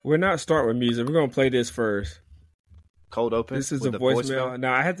We're not starting with music. We're gonna play this first. Cold open. This is a voicemail.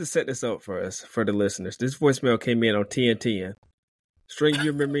 Now I had to set this up for us, for the listeners. This voicemail came in on 1010. String,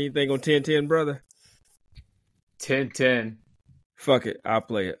 you remember anything on 1010, brother? 10-10. Fuck it, I'll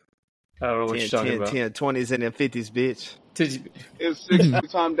play it. I don't know what 10, you're talking 10, about. 10, 20s and then 50s, bitch. It's 60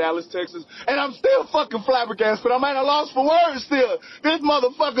 time Dallas, Texas, and I'm still fucking flabbergasted. I'm at a loss for words still. This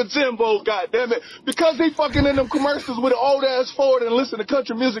motherfucker Jimbo, goddammit, because he fucking in them commercials with an old ass Ford and listen to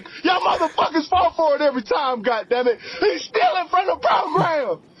country music. Y'all motherfuckers fall for it every time, goddammit. He's still in front of the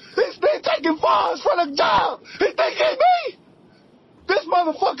program. He's still taking funds from the job. He think he me. This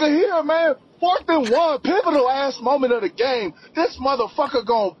motherfucker here, man, 4th and 1, pivotal ass moment of the game. This motherfucker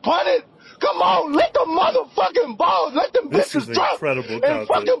gonna punt it. Come on, let the motherfucking balls, let them bitches drop and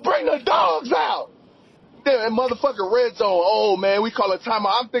fucking bring the dogs out. Damn, motherfucking red zone. Oh, man, we call it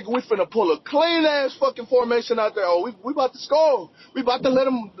timeout. I'm thinking we finna pull a clean-ass fucking formation out there. Oh, we about to score. We about to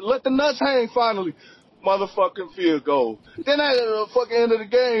let the nuts hang finally. Motherfucking field goal. Then at the fucking end of the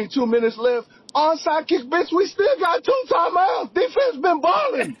game, 2 minutes left. Onside kick, bitch, we still got 2 timeouts. Defense been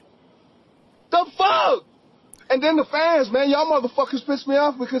balling. The fuck? And then the fans, man, y'all motherfuckers piss me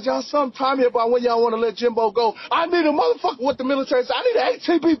off because y'all some time here about when y'all want to let Jimbo go. I need a motherfucker with the military. I need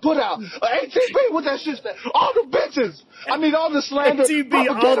an ATB put out. An ATB with that shit. All the bitches. I need all the slander. ATB,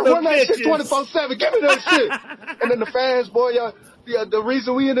 all the run that shit bitches. 24/7. Give me that shit. And then the fans, boy, y'all, the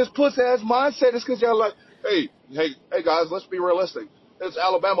reason we in this pussy-ass mindset is because y'all like, hey, guys, let's be realistic. It's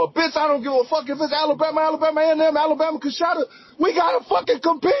Alabama. Bitch, I don't give a fuck if it's Alabama, A&M, Alabama, Kashada. We gotta fucking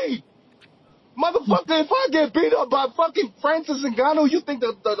compete. Motherfucker, if I get beat up by fucking Francis Ngannou, you think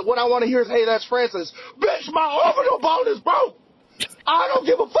that what I want to hear is, hey, that's Francis. Bitch, my orbital bone is broke. I don't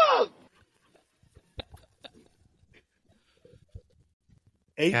give a fuck.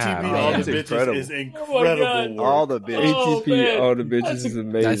 ATB, all the bitches incredible. is incredible. Oh, All the bitches. ATP, man. all the bitches is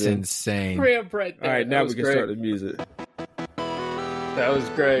amazing. That's insane. Cramp right there. All right, now That we was can great. start the music. That was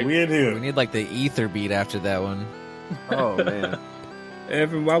great. We in here. We need like the ether beat after that one. Oh, man.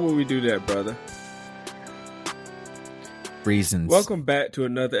 Evan, why would we do that, brother? Reasons. Welcome back to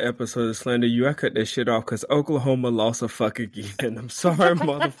another episode of Slander You. I cut that shit off because Oklahoma lost a fuck again. I'm sorry,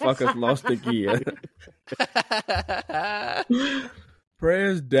 motherfuckers lost again.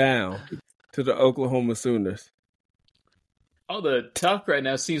 Prayers down to the Oklahoma Sooners. All the talk right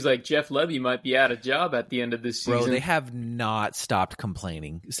now seems like Jeff Levy might be out of job at the end of this season. Bro, they have not stopped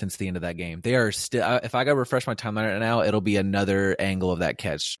complaining since the end of that game. They are still. If I go refresh my timeline right now, it'll be another angle of that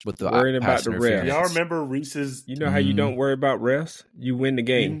catch with the Worrying pass about the interference. refs. Y'all remember Reese's? You know how you don't worry about refs? You win the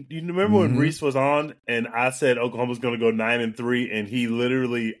game. You remember when Reese was on and I said Oklahoma's going to go 9-3, and he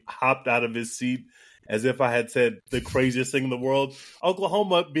literally hopped out of his seat as if I had said the craziest thing in the world.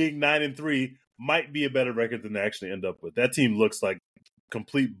 Oklahoma being 9-3 might be a better record than they actually end up with. That team looks like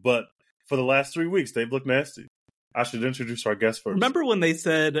complete butt for the last 3 weeks. They've looked nasty. I should introduce our guest first. Remember when they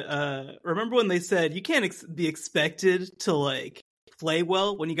said you can't be expected to like play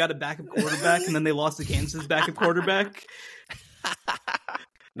well when you got a backup quarterback, and then they lost to Kansas' backup quarterback?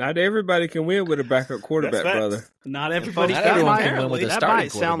 Not everybody can win with a backup quarterback, That's facts. brother. Not everybody Not can, everyone can win apparently. with a That starting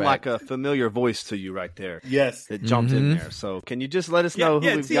might sound quarterback. like a familiar voice to you right there. Yes. That jumped in there. So can you just let us know who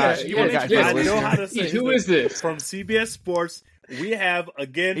we've got? you wanna got introduce I here? know how to say Who is this? From CBS Sports, we have,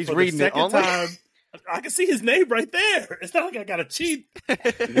 again, He's for the reading it second only? time, I can see his name right there. It's not like I got to cheat.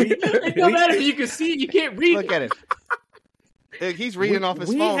 It don't matter if you can see it, you can't read Look it. at him. Look, he's reading off his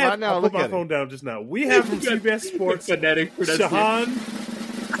phone right now. I Look put my at phone him. down just now. We have from CBS Sports, Phonetic pronunciation. Shahan.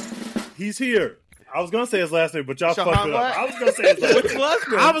 He's here. I was going to say his last name, but y'all Shahan fucked it what? up. I was going to say his last What's name. last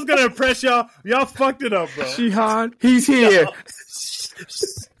name? I was going to impress y'all. Y'all fucked it up, bro. Shihan, he's here.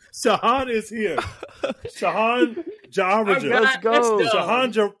 Shahan is here. Shahan Jaharaja. Let's go.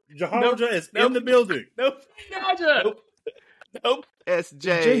 Shahan Jaharaja is in the building. Nope. SJ.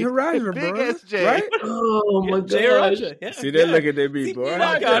 Jay Horizon, Big bro. SJ. Right? Oh my Jay gosh. Raja. Yeah, See, they're yeah. looking at me, boy.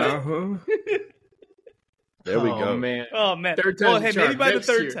 I got it. Uh-huh. There we go. Oh, man. Oh man. Third Well, time's hey, a charm. maybe by the Next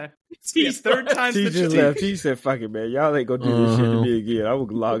third year. time. Yeah, third time's He the just charm. left. He said, fuck it, man. Y'all ain't gonna do this shit to me again. I will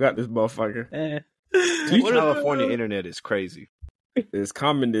log out this motherfucker. California internet is crazy. It's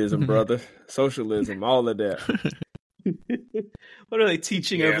communism, brother. Socialism, all of that. What are they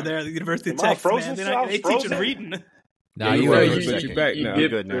teaching over there at the University of Am I Texas, frozen? man? They're not They teaching frozen? reading. Nah, you you were were for a for a second. second. Back now. You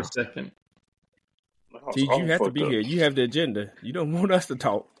Good for a now. second. Teach, you have to be here. You have the agenda. You don't want us to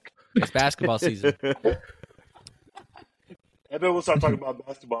talk. It's basketball season. And then we'll start talking about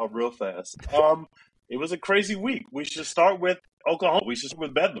basketball real fast. It was a crazy week. We should start with Oklahoma. We should start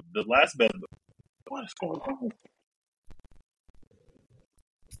with Bedlam, the last Bedlam. What is going on?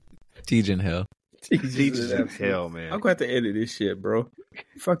 Tejan Hill. Teachers as hell, man. I'm going to edit this shit, bro.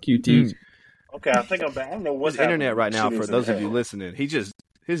 Fuck you, Teach. Okay, I think I'm back. I don't know what's His internet right now. For those of you listening,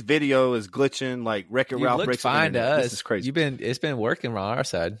 his video is glitching. Like Wreck-It Ralph breaks fine to us. This is crazy. It's been working on our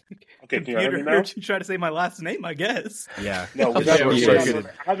side. Okay, Computer heard you try to say my last name, I guess. Yeah. No, Yeah.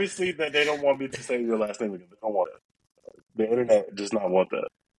 obviously that they don't want me to say your last name again. They don't want it. The internet does not want that.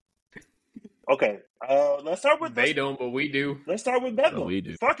 Okay, let's start with They don't, but we do. Let's start with Bedlam. Oh, we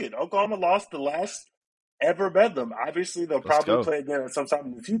do. Fuck it. Oklahoma lost the last ever Bedlam. Obviously, they'll probably play again at some time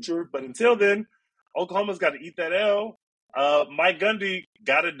in the future, but until then, Oklahoma's got to eat that L. Mike Gundy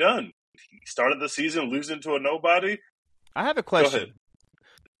got it done. He started the season losing to a nobody. I have a question.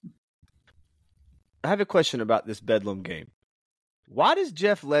 I have a question about this Bedlam game. Why does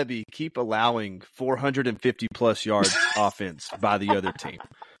Jeff Lebby keep allowing 450-plus yards offense by the other team?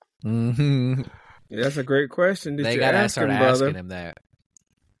 Mm-hmm. Yeah, that's a great question. They got to start asking him that.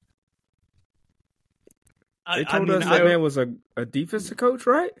 They told us that man was a defensive coach,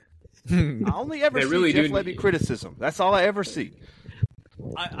 right? I only ever see Jeff Lebby criticism. That's all I ever see.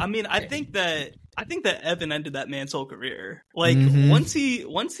 I think that Evan ended that man's whole career. Like once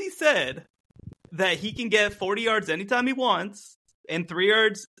he said that he can get 40 yards anytime he wants, and 3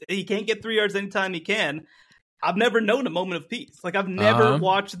 yards he can't get 3 yards anytime he can. I've never known a moment of peace. Like I've never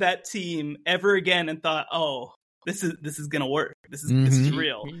watched that team ever again and thought, oh, this is gonna work. This is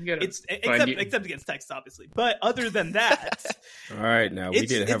real. It's except against Texas, obviously. But other than that, all right, now we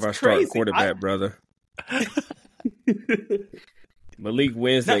didn't have our starting quarterback, brother. Malik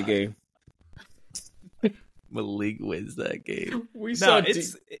wins that game. Malik wins that game.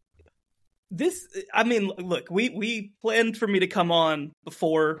 Look, we planned for me to come on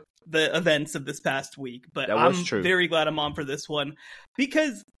before the events of this past week, but I'm very glad I'm on for this one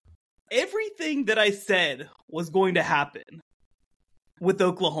because everything that I said was going to happen with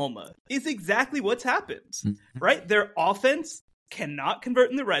Oklahoma is exactly what's happened, right? Their offense cannot convert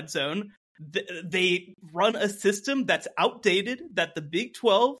in the red zone. They run a system that's outdated, that the Big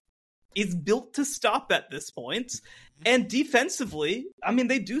 12 is built to stop at this point. And defensively, I mean,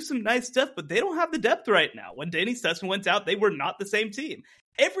 they do some nice stuff, but they don't have the depth right now. When Danny Stutzman went out, they were not the same team.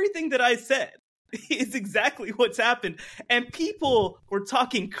 Everything that I said is exactly what's happened. And people were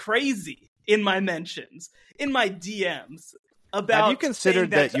talking crazy in my mentions, in my DMs about. Have you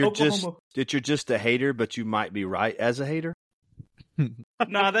considered that you're just a hater, but you might be right as a hater? No,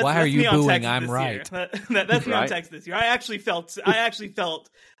 that's, why that's are you me on booing? Texas I'm this right. Year. That's me on Texas this year. I actually felt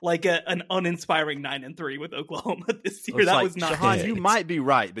like an uninspiring 9-3 with Oklahoma this year. That was not. Shahan, you might be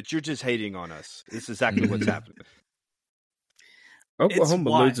right, but you're just hating on us. This is exactly what's happening.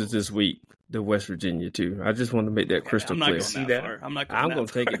 Oklahoma loses this week to West Virginia too. I just want to make that crystal clear. I'm going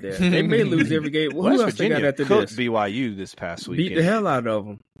to take it there. They may lose every game. Well, West who else Virginia they got after cooked this? BYU this past week. Beat the hell out of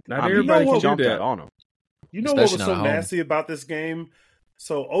them. Not everybody can do that on them. You know what was so nasty about this game?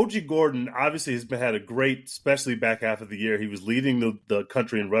 So OG Gordon obviously has had a great, especially back half of the year. He was leading the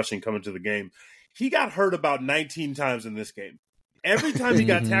country in rushing coming to the game. He got hurt about 19 times in this game. Every time he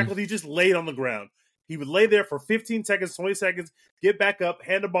got tackled, he just laid on the ground. He would lay there for 15 seconds, 20 seconds, get back up,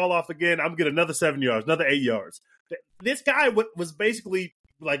 hand the ball off again. I'm going to get another 7 yards, another 8 yards. This guy was basically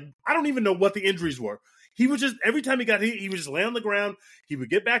like, I don't even know what the injuries were. He was just, every time he got hit, he would just lay on the ground. He would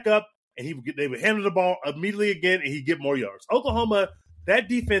get back up, and they would hand him the ball immediately again, and he'd get more yards. Oklahoma, that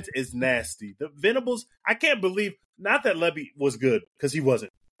defense is nasty. The Venables, I can't believe, not that Lebby was good, because he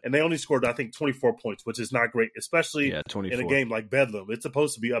wasn't. And they only scored, I think, 24 points, which is not great, especially in a game like Bedlam. It's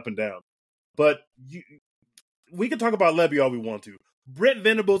supposed to be up and down. But we can talk about Lebby all we want to. Brent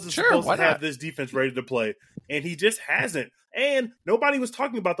Venables is supposed to have this defense ready to play, and he just hasn't. And nobody was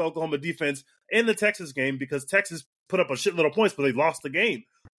talking about the Oklahoma defense in the Texas game because Texas put up a shitload of points, but they lost the game.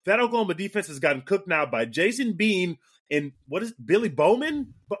 That Oklahoma defense has gotten cooked now by Jason Bean and Billy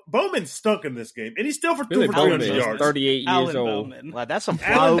Bowman? Bowman stunk in this game, and he's still for 300 yards. 38 years old. Wow, that's some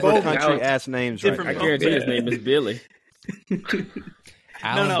flyover country-ass names right I guarantee his name is Billy.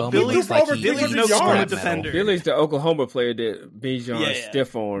 Billy's no scoring defender. Billy's the Oklahoma player that Bijan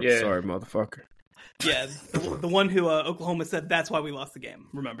stiff armed. Yeah. Sorry, motherfucker. Yeah, the one who Oklahoma said that's why we lost the game.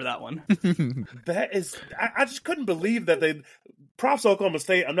 Remember that one? That is, I just couldn't believe that they. Props to Oklahoma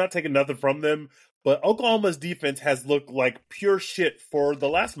State. I'm not taking nothing from them, but Oklahoma's defense has looked like pure shit for the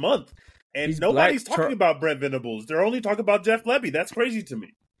last month, and nobody's talking about Brent Venables. They're only talking about Jeff Lebby. That's crazy to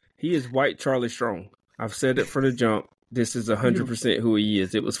me. He is white Charlie Strong. I've said it from the jump. This is 100% who he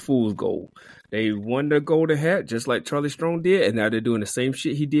is. It was fool's gold. They won the golden hat just like Charlie Strong did, and now they're doing the same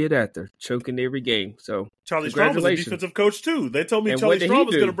shit he did after, choking every game. So Charlie Strong was a defensive coach too. They told me Charlie Strong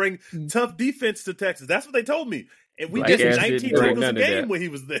was going to bring tough defense to Texas. That's what they told me. And we did 19 tackles a game when he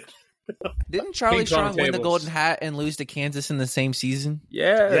was there. Didn't Charlie Strong win the tables. Golden Hat and lose to Kansas in the same season?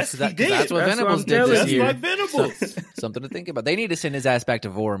 Yes, he did. That's what That's Venables what did I'm this telling year. Like Venables. Something to think about. They need to send his ass back to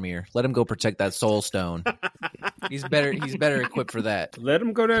Vormir. Let him go protect that Soul Stone. He's better equipped for that. Let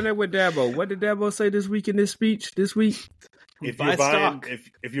him go down there with Dabo. What did Dabo say this week in his speech? This week, If Buy you're buying, stock.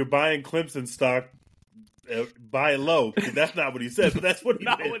 if you're buying Clemson stock, buy it low. That's not what he said, but that's what he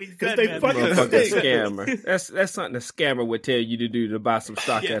Not said. what he 'Cause said, they man. fucking motherfucking stink. scammer. That's something a scammer would tell you to do, to buy some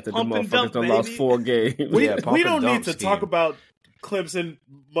stock Yeah, after the pump and motherfuckers dump, done lost baby. 4 games. We, Yeah, pump we and don't dump need to scheme. talk about Clemson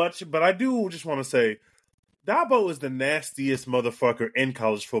much, but I do just want to say Dabo is the nastiest motherfucker in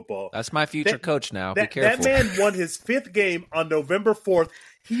college football. That's my future coach now. Be That careful. man won his 5th game on November 4th.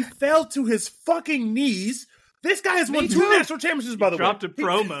 He fell to his fucking knees. This guy has won 2 national championships, by the way. Dropped a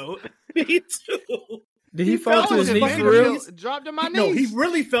promo. Me too. Did he fall to his Oh, knees Vanderbilt for real? dropped to my knees. No, he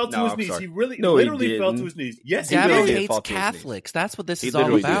really fell to No, his I'm knees. sorry. He really, No, he literally fell to didn't. his knees. Yes, he Dabo really did. did hates fall to his knees. Catholics. That's what this He is all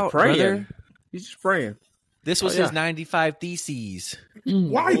literally about, praying. brother. He's just praying. This was Oh, yeah. his 95 theses.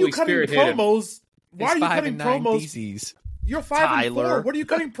 Why are you Holy cutting Spirit hit him. promos? Why are His you 5 cutting and 9 promos? theses. You're 5 and 4. Tyler. What are you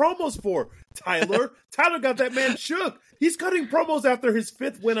cutting promos for, Tyler? Tyler got that man shook. He's cutting promos after his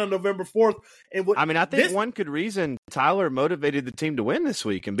 5th win on November 4th. And what, I mean, I think this, one could reason Tyler motivated the team to win this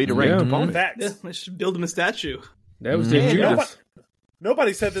week and beat a ranked Yeah. opponent. facts. Yeah, they should build him a statue. That was And the nobody, Judas.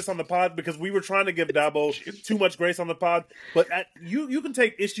 nobody said this on the pod because we were trying to give Dabo too much grace on the pod. But you can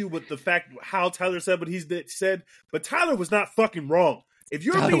take issue with the fact how Tyler said what he said. But Tyler was not fucking wrong. If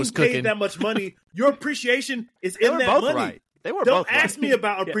you're Tyler being was paid cooking. that much money, your appreciation is They in were that both money. right. They were Don't both ask right. me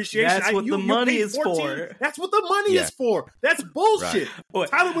about appreciation. That's what the you're money paid is 14. for. That's what the money Yeah. is for. That's bullshit. Right.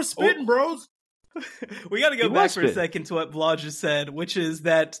 Tyler was spitting, bros. We got to go He back was for a spitting. second to what Vlad just said, which is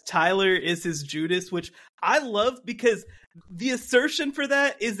that Tyler is his Judas, which I love because the assertion for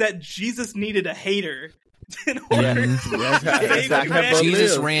that is that Jesus needed a hater in order to save exactly. humanity.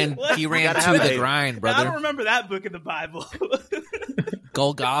 Jesus live. ran. What? He ran gotta to have the a- grind, I don't brother. remember that book in the Bible.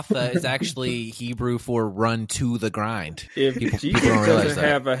 Golgotha is actually Hebrew for "run to the grind." If People Jesus don't realize doesn't that.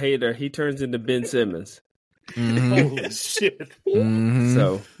 have a hater, he turns into Ben Simmons. Mhm. Holy shit. Mhm.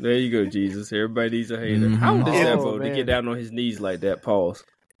 So there you go, Jesus. Everybody needs a hater. Mhm. How old is that Oh, boy to man. get down on his knees like that? Pause.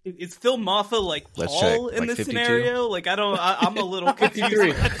 Is Phil Maffa like Let's Paul check. in Like this 52? scenario? Like I'm a little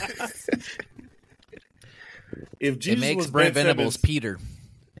confused. If It Jesus makes was Brent Ben Venables Simmons, Peter.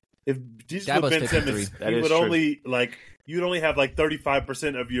 if Jesus Dabo's was Ben 53. Simmons, That he is would true. only you'd only have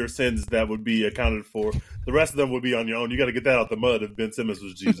 35% of your sins that would be accounted for. The rest of them would be on your own. You got to get that out the mud if Ben Simmons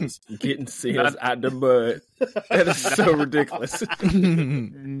was Jesus. Getting sins out the mud. That is so ridiculous.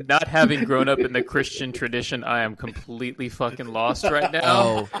 Not having grown up in the Christian tradition, I am completely fucking lost right now.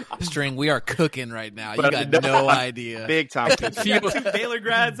 Oh, String, we are cooking right now. You But got no idea. Big time. Feel, Two Baylor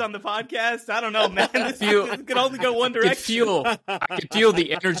grads on the podcast. I don't know, man. This Feel- could only go one direction. I can feel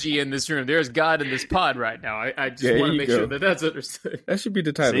the energy in this room. There's God in this pod right now. I just There want to you make go. sure that that's understood. That should be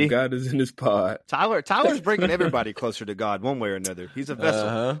the title. See? God is in his pod. Tyler's bringing everybody closer to God one way or another. He's a vessel.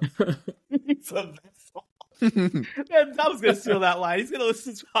 Uh-huh. Man, I was going to steal that line. He's going to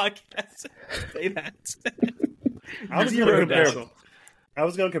listen to this podcast and say that. I was Zero going to compare. doubt. I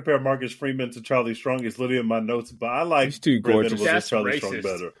was going to compare Marcus Freeman to Charlie Strong. It's literally in my notes, but I like He's too Brent gorgeous. Venables That's as Charlie racist. Strong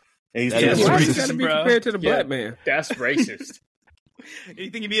better. And he's That too is Why gorgeous. you got to be bro. compared to the Yeah. black man? That's racist. You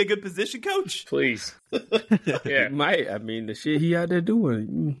think he'd be a good position coach? Please. Yeah. He might. I mean, the shit he out there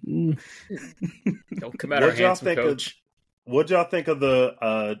doing. Don't come out our What'd y'all handsome think of- coach. What'd y'all think of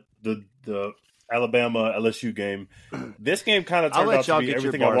the Alabama LSU game? This game kind of I'll turned let out to y'all be get your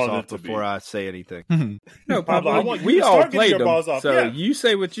everything I bars wanted off it to be. before I say anything. No, Pablo, I Pablo, want you we to all start getting played your them. balls off. So Yeah. you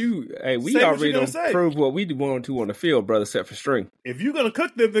say what you. Hey, we Say what already you gonna done say. proved what we wanted to on the field, brother. Except for String. If you're gonna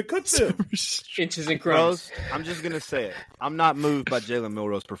cook them, then cook them. Inches and crumbs. Bros, I'm just going to say it. I'm not moved by Jalen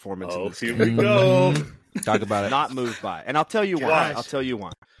Milroe's performance in Oh, this here game. we go. Talk about it. Not moved by it. And I'll tell you why. Gosh. I'll tell you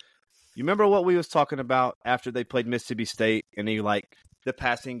why. You remember what we was talking about after they played Mississippi State and the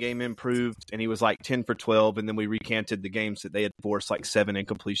passing game improved and he was 10 for 12 and then we recanted the games that they had forced 7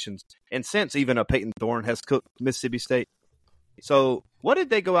 incompletions. And since even a Peyton Thorne has cooked Mississippi State. So what did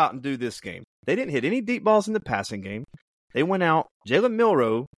they go out and do this game? They didn't hit any deep balls in the passing game. They went out, Jalen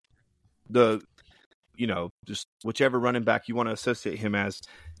Milroe, just whichever running back you want to associate him as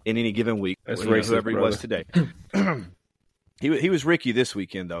in any given week, That's whoever racist, he brother. was today. He was Ricky this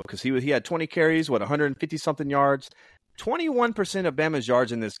weekend, though, because he had 20 carries, 150-something yards. 21% of Bama's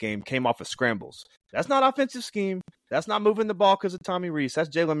yards in this game came off of scrambles. That's not offensive scheme. That's not moving the ball because of Tommy Reese. That's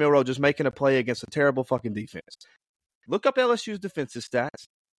Jalen Milroe just making a play against a terrible fucking defense. Look up LSU's defensive stats.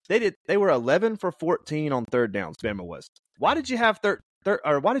 They were 11 for 14 on third downs, Bama was. Why did you have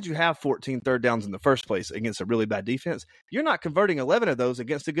why did you have 14 third downs in the first place against a really bad defense? You're not converting 11 of those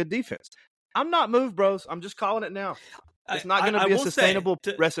against a good defense. I'm not moved, bros. I'm just calling it now. It's not going to be a sustainable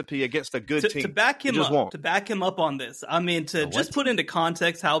recipe against a good team. To back him up on this, I mean, just put into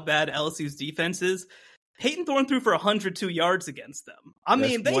context how bad LSU's defense is, Peyton Thorne threw for 102 yards against them. I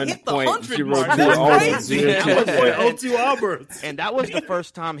mean, they hit the 100 mark. That's crazy. And that was the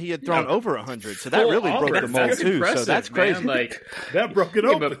first time he had thrown over 100. So that really broke the mold, too. So that's crazy. Like, that broke it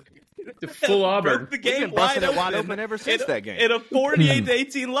open. The full Auburn. The game been busting it wide open ever since that game. In a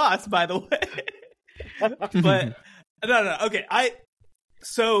 48-18 loss, by the way. But, no. Okay,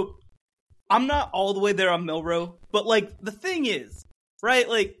 so I'm not all the way there on Milroe, but, like, the thing is, right,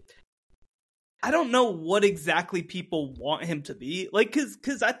 like, I don't know what exactly people want him to be. Like,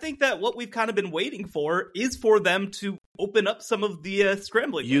 because I think that what we've kind of been waiting for is for them to open up some of the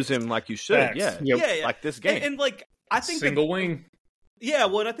scrambling. Use him like you should, yeah. Like this game. And like, I think single wing. Yeah,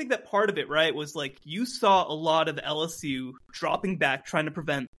 well, and I think that part of it, right, was like you saw a lot of LSU dropping back, trying to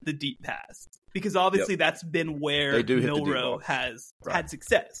prevent the deep pass. Because obviously that's been where Milroe has had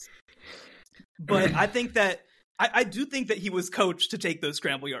success. But I think that I do think that he was coached to take those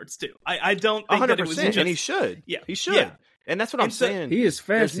scramble yards too. I don't think 100%, that it was just... and he should. Yeah, he should. Yeah. And that's what I'm saying. He is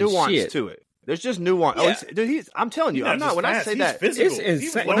fast. There's nuance shit. to it. There's just nuance. Yeah. Dude, I'm telling you, I'm not. When I say that, physical. It's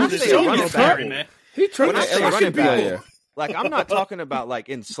insane. When I say a running back, he tried to say running back. Like, I'm not talking about like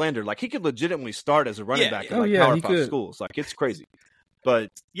in slander. Like, he could legitimately start as a running back in like Power 5 schools. Like, it's crazy. But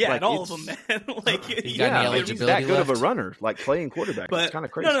yeah, like, all of them, man. Like, he's that good of a runner. Like, playing quarterback, it's kind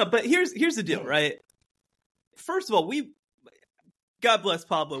of crazy. No. But here's the deal, right? First of all, God bless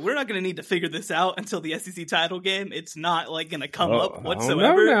Pablo. We're not going to need to figure this out until the SEC title game. It's not like going to come up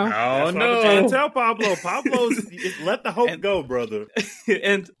whatsoever. Oh no! Tell Pablo. Pablo's let the hope go, brother.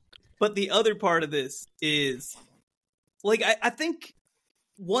 But the other part of this is, like, I think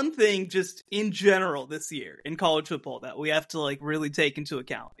one thing just in general this year in college football that we have to like really take into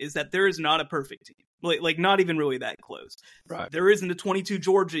account is that there is not a perfect team. Like not even really that close. Right. There isn't a 22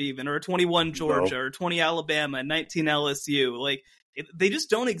 Georgia even, or a 21 Georgia, or 20 Alabama, 19 LSU. Like, they just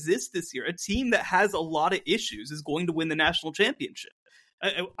don't exist this year. A team that has a lot of issues is going to win the national championship.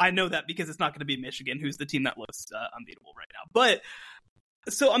 I know that because it's not going to be Michigan, who's the team that looks unbeatable right now. But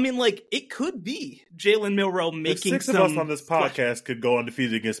so, I mean, like, it could be Jalen Milroe making six of us on this podcast could go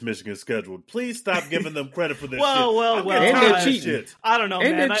undefeated against Michigan scheduled. Please stop giving them credit for this shit. Well. And they're cheating. I don't know,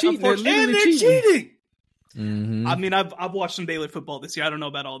 and man. They're cheating. Mm-hmm. I mean, I've watched some Baylor football this year. I don't know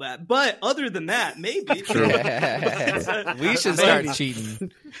about all that, but other than that, maybe we should start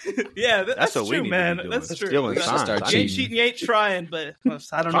cheating. Yeah, that's what true, we man. need to be That's doing. true. Stealing signs. You ain't cheating, you ain't trying, but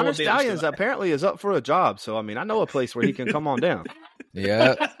I don't know. Connor Stallions apparently is up for a job, so I mean, I know a place where he can come on down.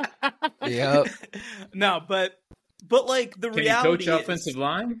 Yep. No, but like the reality he coach offensive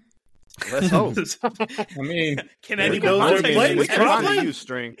line? Let's hope. I mean, can anyone play? We can find you,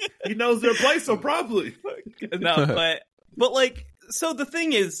 String. He knows their place, so probably. No, but like, so the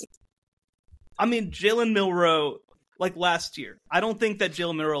thing is, I mean, Jalen Milroe, like last year, I don't think that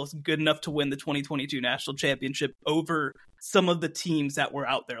Jalen Milroe is good enough to win the 2022 national championship over some of the teams that were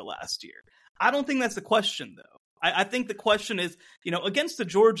out there last year. I don't think that's the question, though. I think the question is, against the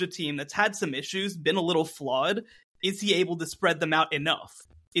Georgia team that's had some issues, been a little flawed, is he able to spread them out enough?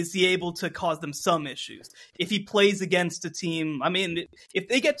 Is he able to cause them some issues? If he plays against a team, I mean, if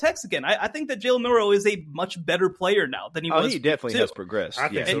they get Tex again, I think that Jalen Milroe is a much better player now than he was. He definitely has progressed. I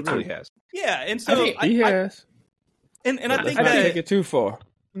think so too. He has. Yeah, and so he has. And I think I that didn't take it too far.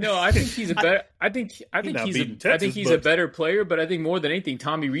 No, I think he's a better. I think he's a better player, but I think more than anything,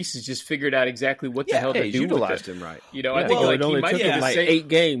 Tommy Rees has just figured out exactly what the hell to do. Utilized with him right. I think it only took him like 8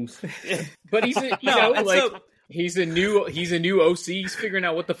 games. But he's he's a new OC. He's figuring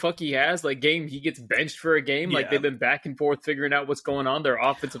out what the fuck he has. Like, he gets benched for a game. Like, they've been back and forth figuring out what's going on. Their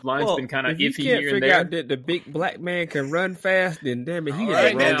offensive line's been kind of iffy here and there. Out that the big black man can run fast, then damn it, he got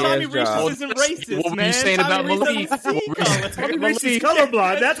right, a man. wrong Tommy ass Rees job. isn't racist, what were man. you saying about Malik? Tommy Rees is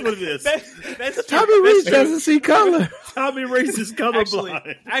colorblind. That's what it is. That's Tommy Rees doesn't see color. Tommy Rees is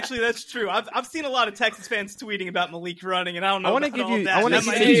colorblind. Actually, that's true. I've seen a lot of Texas fans tweeting about Malik running, and I don't know. I want to give you. I want to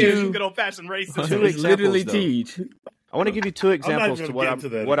give you good old fashioned racism. two examples. Literally though. teach. I want to give you two examples to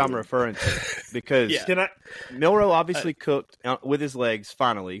what I'm referring to, because Milroe obviously cooked with his legs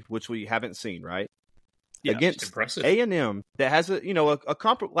finally, which we haven't seen, right? Yeah, against A&M that has a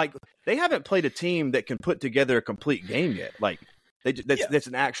like they haven't played a team that can put together a complete game yet. Like that's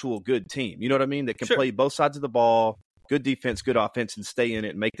an actual good team. You know what I mean? That can play both sides of the ball, good defense, good offense, and stay in it,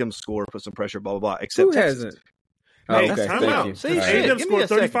 and make them score, put some pressure, blah blah blah. Except Who hasn't? Hey, okay, time thank out. you. See, A&M give me scored a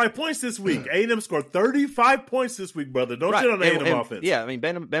second. 35 points this week. A&M scored 35 points this week, brother. Don't shit on the A&M offense. Yeah, I mean,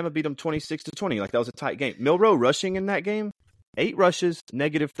 Bama beat them 26-20. Like, that was a tight game. Milroe rushing in that game, 8 rushes,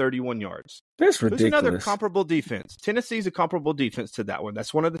 negative 31 yards. That's ridiculous. Who's another comparable defense? Tennessee's a comparable defense to that one.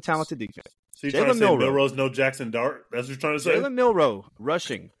 That's one of the talented defense. So you're trying to say Milroe's no Jackson Dart? That's what you're trying to say? Jalen Milroe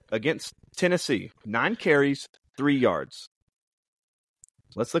rushing against Tennessee, 9 carries, 3 yards.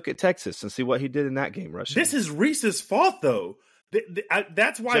 Let's look at Texas and see what he did in that game rushing. This is Reese's fault, though.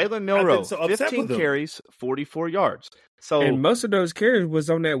 That's why Jalen Milroe, so 15 carries, 44 yards. So, and most of those carries was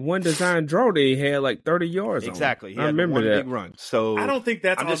on that one design draw that he had like 30 yards exactly. on. He had one big run. So I don't think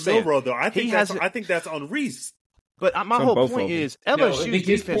that's on Milroe, though. I think that's on Reese. But my whole point is LSU's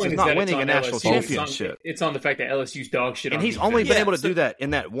defense is not winning a national championship. It's on the fact that LSU's dog shit. And he's only been able to do that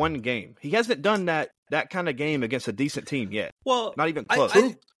in that one game. He hasn't done that kind of game against a decent team yet. Well, not even close.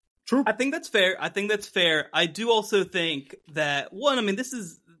 True. I think that's fair. I do also think that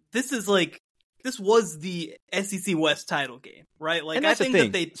this was the SEC West title game, right? Like, and that's I think the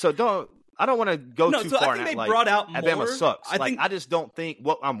thing. That they. So I don't want to go too far. I think they brought out more. Alabama sucks. I just don't think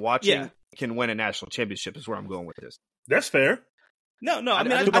what I'm watching can win a national championship. Is where I'm going with this. That's fair. No. I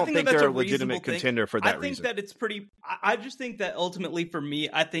mean, I don't think they're that's a legitimate contender for that reason. I think that it's pretty. I just think that ultimately, for me,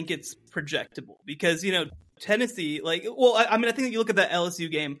 I think it's projectable because Tennessee, I think that you look at that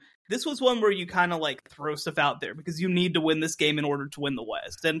LSU game. This was one where you kind of throw stuff out there because you need to win this game in order to win the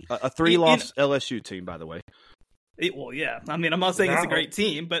West. And a 3-loss LSU team, by the way. Yeah. I mean, I'm not saying it's a great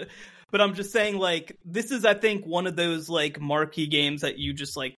team, but I'm just saying this is, I think, one of those marquee games that you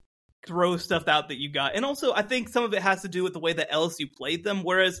just throw stuff out that you got. And also, I think some of it has to do with the way that LSU played them,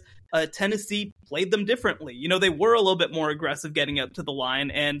 whereas Tennessee played them differently. They were a little bit more aggressive getting up to the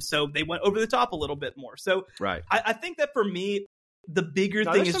line, and so they went over the top a little bit more. So right. I think that for me, the bigger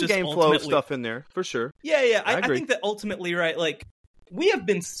thing is some just game flow stuff in there for sure. Yeah. I think that ultimately, right, we have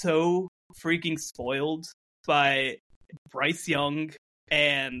been so freaking spoiled by Bryce Young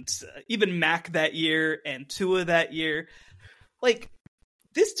and even Mac that year and Tua that year.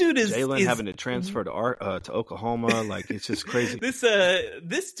 This dude is Jalen having to transfer to Oklahoma. It's just crazy.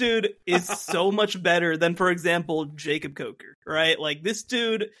 This dude is so much better than, for example, Jacob Coker, right? This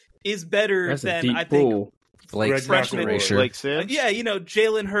dude is better than I think. Blake freshman. Blake Sims.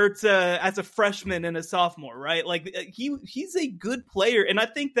 Jalen Hurts as a freshman and a sophomore, right? He's a good player, and I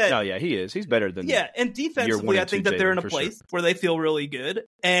think that. Oh yeah, he is. He's better than. Yeah, and defensively, I think that they're in a place where they feel really good,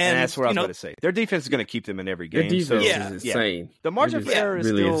 and that's what I was going to say. Their defense is going to keep them in every game. Their defense is insane. The margin for error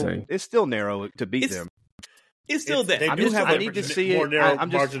is still narrow to beat them. It's still there. I need to see it. I'm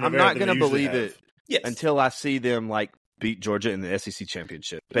not going to believe it until I see them beat Georgia in the SEC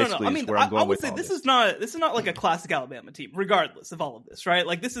championship. Basically, is where I'm going with all this. This is not like a classic Alabama team, regardless of all of this,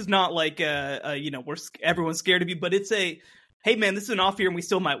 right? This is not like everyone's scared of you, but it's a hey man, this is an off year and we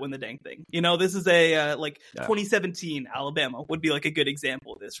still might win the dang thing. This is a 2017 Alabama would be a good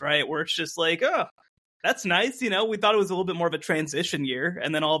example of this, right? Where it's just oh, that's nice. We thought it was a little bit more of a transition year,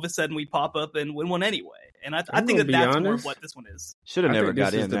 and then all of a sudden we pop up and win one anyway. And I think that's more of what this one is. Should have never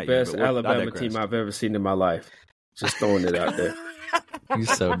got in. This is the best Alabama team I've ever seen in my life. Just throwing it out there.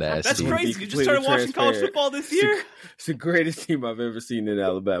 He's so nasty. That's crazy. You just started watching college football this year? It's the greatest team I've ever seen in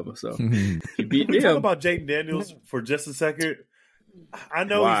Alabama. So you beat Can we them. talk about Jaden Daniels for just a second? I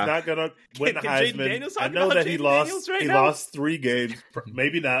know he's not going to win the Heisman. I know that he lost 3 games.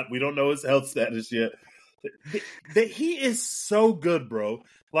 Maybe not. We don't know his health status yet. He is so good, bro.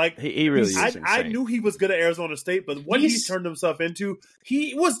 He really is. I knew he was good at Arizona State, but what he turned himself into,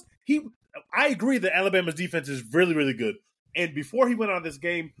 I agree that Alabama's defense is really, really good. And before he went on this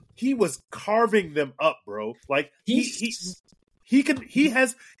game, he was carving them up, bro. He's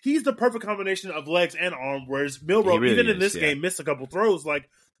the perfect combination of legs and arm, whereas Milroe, really even in this game, missed a couple throws.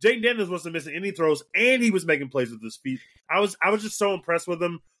 Jaden Daniels wasn't missing any throws, and he was making plays with his feet. I was just so impressed with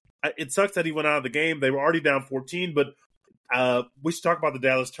him. It sucks that he went out of the game. They were already down 14, but we should talk about the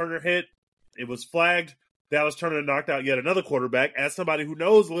Dallas Turner hit. It was flagged. Dallas Turner knocked out yet another quarterback. As somebody who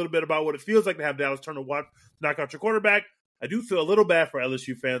knows a little bit about what it feels like to have Dallas Turner knock out your quarterback, I do feel a little bad for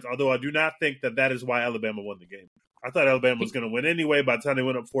LSU fans, although I do not think that is why Alabama won the game. I thought Alabama was going to win anyway by the time they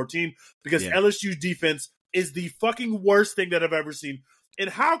went up 14 because LSU's defense is the fucking worst thing that I've ever seen. And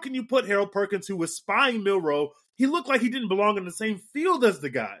how can you put Harold Perkins, who was spying Milroe, he looked like he didn't belong in the same field as the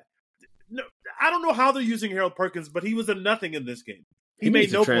guy. No, I don't know how they're using Harold Perkins, but he was a nothing in this game. He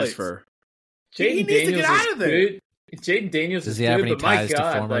made no transfer. He needs to get out of there. Jaden Daniels does he have any ties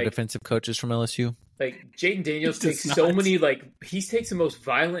to former defensive coaches from LSU? Jaden Daniels takes so many he takes the most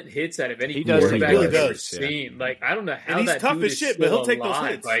violent hits out of any quarterback I've ever seen. I don't know how and he's that tough dude as is shit, still but he'll take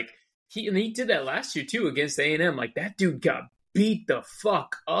alive. those hits. he did that last year too against A&M. Like that dude got beat the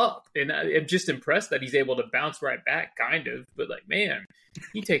fuck up, and I'm just impressed that he's able to bounce right back, kind of. But like, man,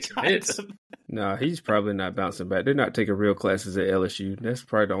 he takes some hits. No, he's probably not bouncing back. They're not taking real classes at LSU. That's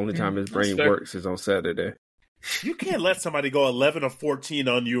probably the only time his brain works is on Saturday. You can't let somebody go 11 or 14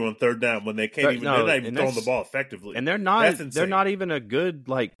 on you on third down when they can't even. They're not even throwing the ball effectively, and they're not. They're not even a good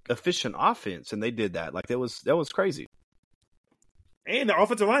efficient offense, and they did that. Like that was crazy. And the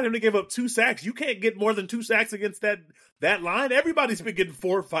offensive line only gave up 2 sacks. You can't get more than 2 sacks against that line. Everybody's been getting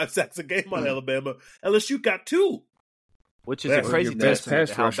 4 or 5 sacks a game on Alabama. LSU got 2. Which is a crazy testament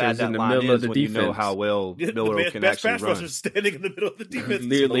to how bad that line is when you know how well Miller can actually run. Best pass standing in the middle of the defense.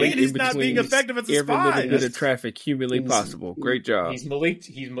 Literally, and he's not being effective as a spy. Every little bit of traffic humanly possible. Great job. He's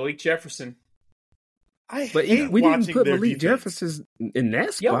Malik Jefferson. But we didn't put Malik Jefferson in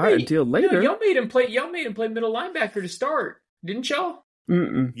that spot until later. No, y'all made him play middle linebacker to start, didn't y'all?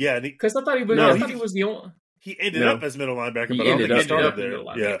 Mm-mm. Yeah, because I thought he was. I thought he was the only. He ended up as middle linebacker, but I don't think he started there.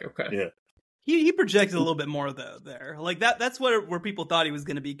 Yeah, okay. Yeah. He projected a little bit more though there. Like that's where people thought he was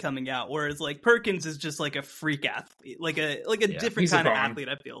going to be coming out. Whereas like Perkins is just like a freak athlete, like a different kind of athlete.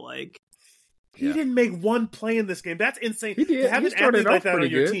 I feel like he didn't make one play in this game. That's insane. He did. To have an athlete like that on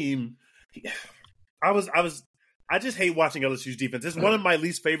your team. I just hate watching LSU's defense. It's one of my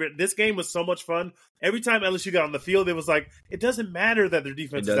least favorite. This game was so much fun. Every time LSU got on the field, it was like, it doesn't matter that their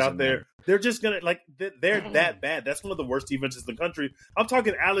defense is out there. They're just going to, they're that bad. That's one of the worst defenses in the country. I'm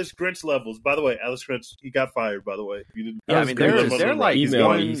talking Alex Grinch levels. By the way, Alex Grinch, he got fired, by the way. I mean, they're like,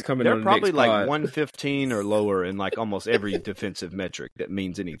 they're probably like 115 or lower in like almost every defensive metric that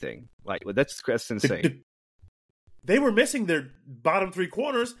means anything. Like, that's insane. They were missing their bottom 3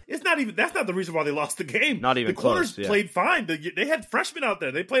 corners. That's not the reason why they lost the game. Not even the corners close, played fine. They had freshmen out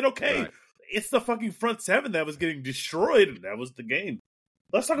there. They played okay. Right. It's the fucking front 7 that was getting destroyed, and that was the game.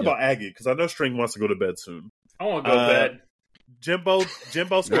 Let's talk about Aggie, because I know String wants to go to bed soon. I want to go to bed. Jimbo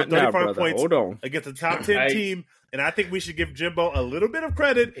scored 35 points against a top 10 team, and I think we should give Jimbo a little bit of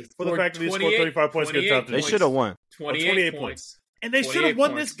credit for the fact that he scored 35 points against top 10. They should have won. 28 points. And they should have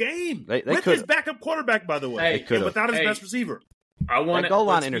won this game with his backup quarterback, by the way, and without his best receiver. That goal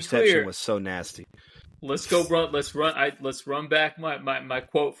line interception was so nasty. Let's go run. Let's run back my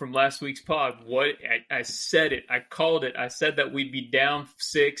quote from last week's pod. I said it. I called it. I said that we'd be down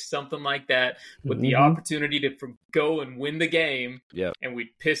 6, something like that, with the opportunity to go and win the game. Yeah, and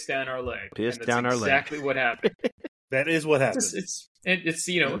we'd piss down our leg. Exactly what happened. That is what happened. It's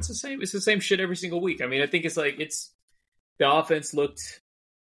the same. It's the same shit every single week. I mean, I think the offense looked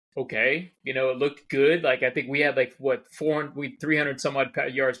okay. It looked good. Like, I think we had 300 some odd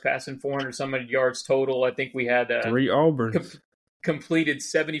yards passing, 400 some odd yards total. I think we had 3 Auburn completed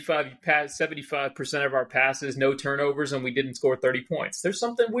 75% of our passes, no turnovers, and we didn't score 30 points. There's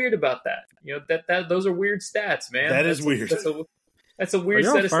something weird about that. That those are weird stats, man. That's weird. That's a weird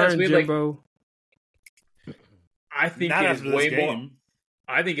set of stats. Jimbo? I think it is way more.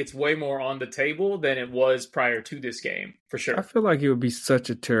 I think it's way more on the table than it was prior to this game, for sure. I feel like it would be such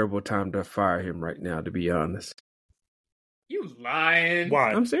a terrible time to fire him right now, to be honest. You lying.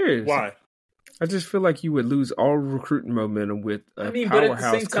 Why? I'm serious. Why? I just feel like you would lose all recruiting momentum with a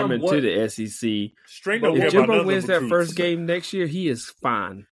powerhouse coming to the SEC. If Jimbo wins that first game next year, he is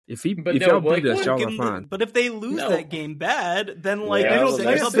fine. If y'all beat us, y'all are fine. But if they lose that game bad, then they don't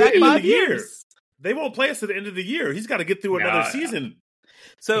play us back 5 years. They won't play us to the end of the year. He's got to get through another season.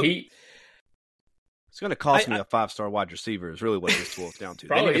 So it's going to cost me a 5-star wide receiver. Is really what this boils down to.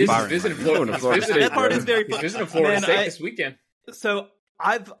 Probably is visiting Florida. That part is very fun. He's visiting Florida State this weekend. So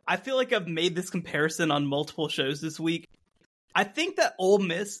I feel like I've made this comparison on multiple shows this week. I think that Ole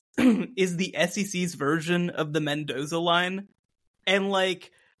Miss is the SEC's version of the Mendoza line, and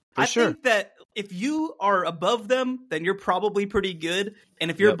think that if you are above them, then you're probably pretty good, and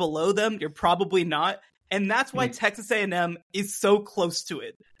if you're below them, you're probably not. And that's why Texas A&M is so close to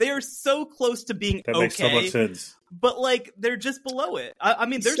it. They are so close to being that makes so much sense. But they're just below it. I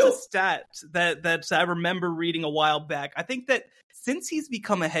mean, there's a stat that I remember reading a while back. I think that since he's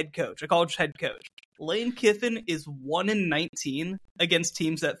become a college head coach, Lane Kiffin is 1-19 against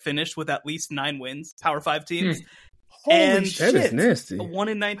teams that finished with at least 9 wins, Power 5 teams. Holy shit, that is nasty.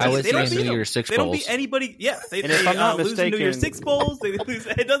 1-19. They don't beat them. They don't beat anybody. Yeah, they if I'm not lose mistaken, New Year's Six bowls. They lose.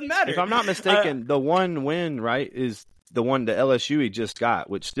 It doesn't matter. If I'm not mistaken, the one win is the one that LSU he just got,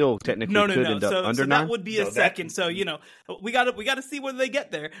 which still technically could end up under 9. That would be a second. So we got to see whether they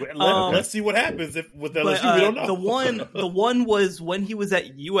get there. Let's see what happens with LSU. We don't know. The one was when he was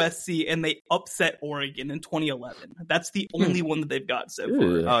at USC and they upset Oregon in 2011. That's the only one that they've got so far.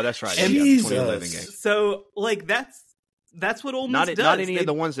 Oh, that's right. And 2011 game. So that's what Ole Miss does. Not any of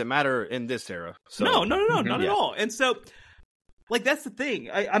the ones that matter in this era. So. No, not at all. And so, like, that's the thing.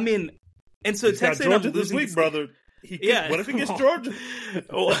 I mean, and so Texas Georgia this week, brother. What if he gets Georgia?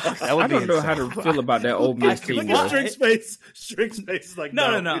 I don't know how to feel about that Ole Miss team. Strict space is like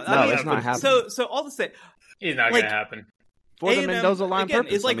no. It's not happening. So all to say, it's not going to happen. For the Mendoza line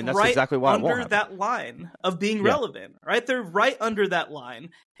purpose. Is like that's right exactly why under that line of being relevant, right? They're right under that line.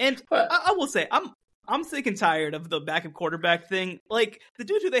 And I will say, I'm sick and tired of the backup quarterback thing. Like, the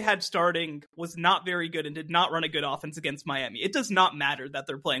dude who they had starting was not very good and did not run a good offense against Miami. It does not matter that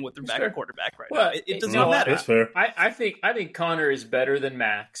they're playing with their backup quarterback right now. It does not matter. That's fair. I think Connor is better than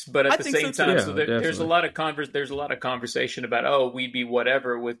Max, but at the same time, there's a lot of conversation about we'd be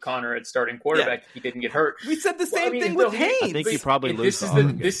whatever with Connor at starting quarterback if he didn't get hurt. We said the same thing with Haynes. I think he probably loses.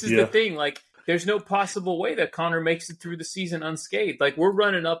 This is the thing, like. There's no possible way that Connor makes it through the season unscathed. Like, we're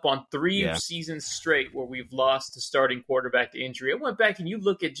running up on 3 seasons straight where we've lost a starting quarterback to injury. I went back and you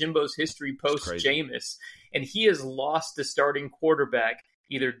look at Jimbo's history post-Jameis, and he has lost a starting quarterback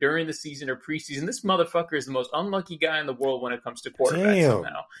either during the season or preseason. This motherfucker is the most unlucky guy in the world when it comes to quarterbacks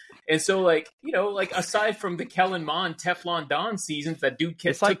somehow. And so, like, aside from the Kellen Mond, Teflon Don seasons, that dude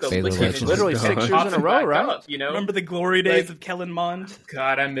took a licking and literally 6 years in a row, right? Up, Remember the glory days of Kellen Mond?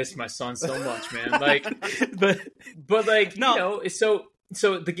 God, I miss my son so much, man. Like, but like, no.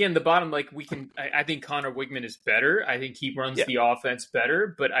 So again, the bottom, like, I think Connor Wigman is better. I think he runs the offense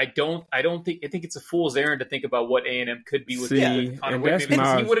better, but I think it's a fool's errand to think about what A&M could be with Connor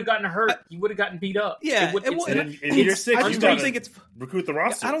Wigman. He would have gotten hurt. He would have gotten beat up. Yeah. In year 6, I just don't think it's recruit the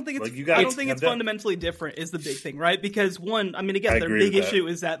roster. I don't think it's fundamentally different is the big thing, right? Because one, I mean, again, their big issue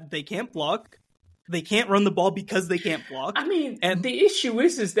is that they can't block. They can't run the ball because they can't block. I mean, and the issue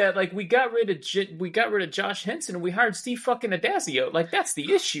is that, like, we got rid of Josh Henson and we hired Steve fucking Adazio. Like, that's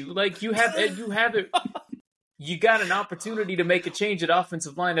the issue. Like, you have it. You got an opportunity to make a change at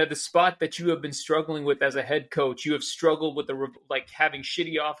offensive line at the spot that you have been struggling with as a head coach. You have struggled with having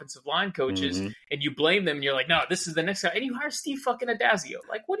shitty offensive line coaches, and you blame them. And you're like, no, this is the next guy. And you hire Steve fucking Adazio.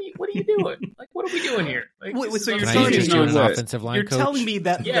 Like, what are you doing? Like, what are we doing here? Like, so you're telling me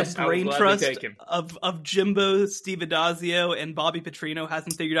that the brain trust of Jimbo, Steve Adazio, and Bobby Petrino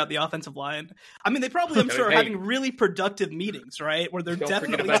hasn't figured out the offensive line? I mean, they probably, I'm sure, are having really productive meetings, right? Where they're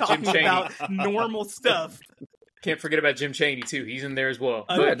definitely talking about normal stuff. Can't forget about Jim Chaney too. He's in there as well.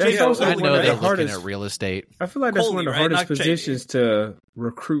 But that's also I one know of the they're hardest. looking at real estate. I feel like that's one of the hardest positions to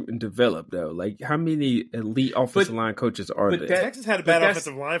recruit and develop, though. Like, how many elite offensive line coaches are there? Texas had a bad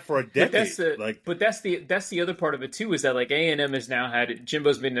offensive line for a decade. But that's the other part of it too. Is that, like, A&M has now had it.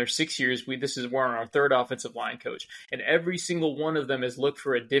 Jimbo's been there 6 years. We're on our 3rd offensive line coach, and every single one of them has looked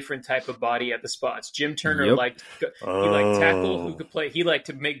for a different type of body at the spots. Jim Turner liked tackle who could play. He liked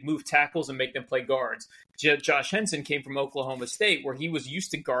to move tackles and make them play guards. Josh Henson came from Oklahoma State, where he was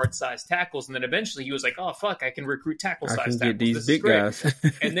used to guard-sized tackles, and then eventually he was like, "Oh fuck, I can recruit tackle-sized tackles. Get these big guys."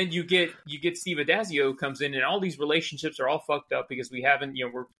 And then you get Steve Adazio who comes in, and all these relationships are all fucked up because we haven't,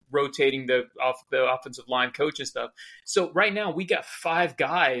 we're rotating the offensive line coach and stuff. So right now we got 5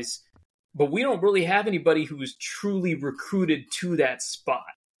 guys, but we don't really have anybody who is truly recruited to that spot.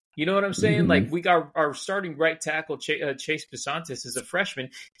 You know what I'm saying? Like, we got our starting right tackle, Chase Besantis, is a freshman.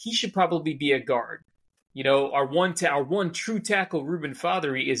 He should probably be a guard. Our one true tackle, Ruben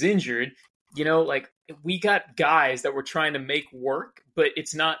Fothery, is injured. Like, we got guys that we're trying to make work, but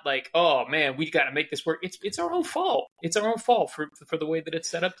it's not like, oh man, we got to make this work. It's our own fault. It's our own fault for the way that it's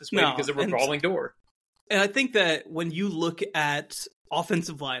set up this way because of a revolving door. And I think that when you look at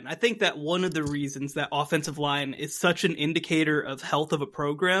offensive line, I think that one of the reasons that offensive line is such an indicator of health of a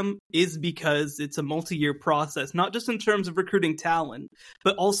program is because it's a multi-year process, not just in terms of recruiting talent,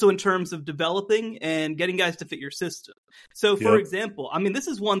 but also in terms of developing and getting guys to fit your system. So, for example, I mean, this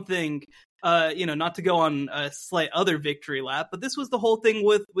is one thing, not to go on a slight other victory lap, but this was the whole thing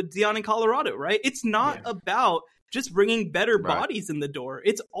with Deion in Colorado, right? It's not about just bringing better bodies in the door.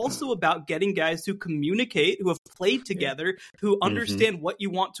 It's also about getting guys who communicate, who have played together, who understand what you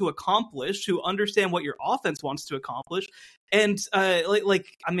want to accomplish, who understand what your offense wants to accomplish. And I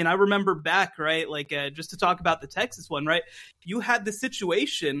remember back, right? Just to talk about the Texas one, right? You had the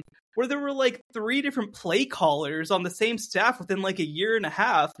situation where there were 3 different play callers on the same staff within a year and a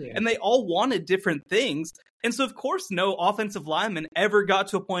half, and they all wanted different things. And so, of course, no offensive lineman ever got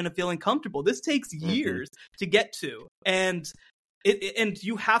to a point of feeling comfortable. This takes years to get to, and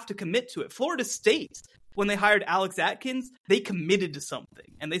you have to commit to it. Florida State, when they hired Alex Atkins, they committed to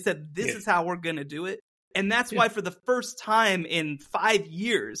something, and they said, this is how we're going to do it. And that's why for the first time in 5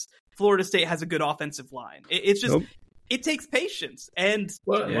 years, Florida State has a good offensive line. It's just... It takes patience, and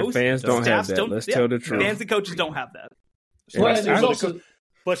most fans don't have that. Let's tell the truth. Fans and coaches don't have that.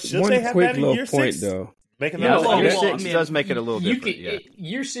 But should they have that in year 6? Though. Year 6 does make it a little different.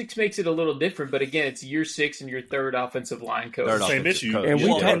 Year 6 makes it a little different, but again, it's year 6 and your third offensive line coach. Same issue. And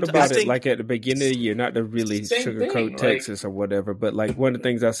we talked about it like at the beginning of the year, not to really sugarcoat Texas or whatever, but like one of the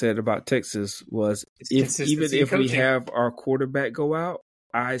things I said about Texas was even if we have our quarterback go out,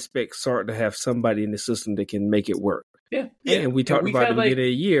 I expect Sark to have somebody in the system that can make it work. Yeah. And we talked about at the beginning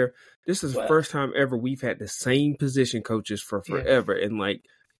of the year, this is the first time ever we've had the same position coaches for forever. And like,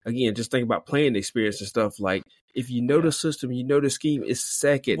 again, just think about playing experience and stuff. Like, if you know the system, you know the scheme, it's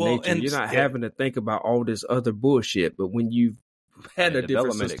second nature. You're not having to think about all this other bullshit. But when you've had a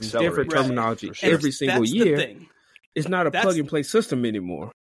different system, different terminology every single year, it's not a plug-and-play system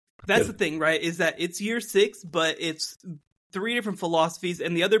anymore. That's the thing, right? Is that it's year 6, but it's 3 different philosophies,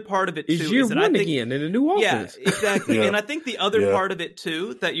 and the other part of it, too, is year 1 again in a new offense. Yeah, exactly. And I think the other part of it,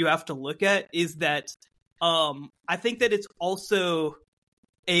 too, that you have to look at is that I think that it's also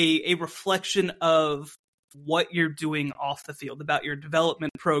a reflection of what you're doing off the field, about your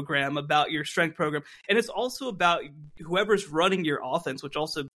development program, about your strength program. And it's also about whoever's running your offense, which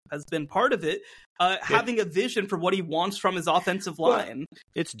also has been part of it, having a vision for what he wants from his offensive line.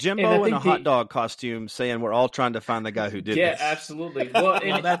 It's Jimbo in a hot dog costume saying we're all trying to find the guy who did this. Yeah, absolutely.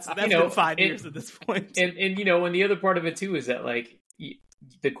 Well, that's been 5 years at this point. And and the other part of it too is that like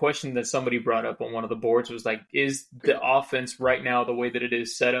the question that somebody brought up on one of the boards was like, is the offense right now the way that it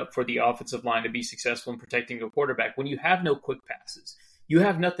is set up for the offensive line to be successful in protecting a quarterback? When you have no quick passes, you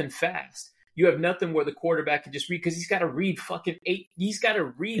have nothing fast. You have nothing where the quarterback can just read, because he's got to read fucking 8. He's got to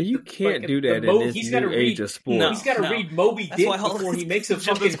read. You can't do that in this new age of sports. No, he's got to read Moby Dick before he makes a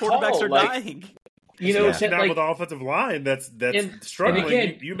fucking quarterbacks call. are dying. You know, sitting down with the offensive line that's struggling. And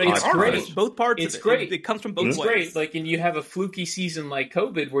again, you make it hard. Both parts. It's great. It comes from both ways. It's great. Like, and you have a fluky season like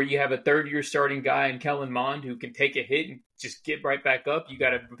COVID, where you have a third-year starting guy in Kellen Mond who can take a hit and just get right back up. You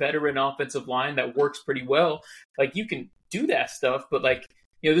got a veteran offensive line that works pretty well. Like, you can do that stuff, but like,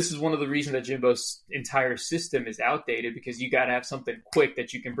 this is one of the reasons that Jimbo's entire system is outdated, because you got to have something quick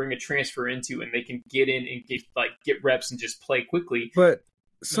that you can bring a transfer into, and they can get in and get reps and just play quickly. But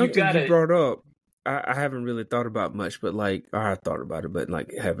something you brought up, I haven't really thought about much, but like I thought about it, but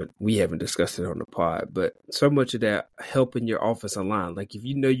like we haven't discussed it on the pod. But so much of that helping your offensive line, like if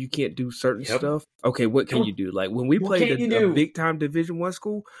you know you can't do certain stuff, okay, what can you do? Like when we played a big time Division I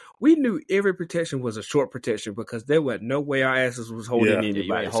school, we knew every protection was a short protection, because there was no way our asses was holding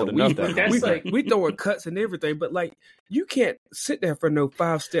anybody. We throwing cuts and everything, but like you can't sit there for no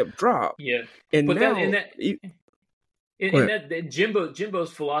 5-step drop. Yeah, and but now. And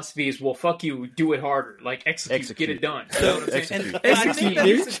Jimbo's philosophy is, well, fuck you, do it harder, like execute. Get it done. So, and I think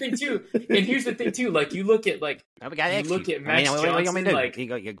here's the thing too. And here's the thing too. Like you look at Max Johnson, like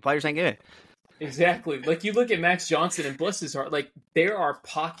your players ain't good. Exactly. Like you look at Max Johnson, and bless his heart, like there are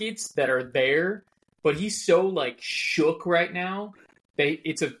pockets that are there, but he's so like shook right now.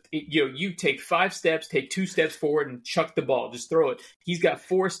 You take 5 steps, take 2 steps forward, and chuck the ball. Just throw it. He's got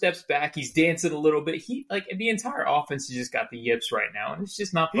 4 steps back. He's dancing a little bit. The entire offense has just got the yips right now, and it's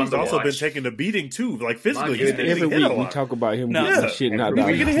just not fun. He's also been taking a beating too, like physically. He's been every week we talk about him getting shit not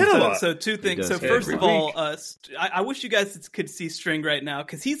done. Getting hit a lot. So 2 things. So first of all, I wish you guys could see String right now,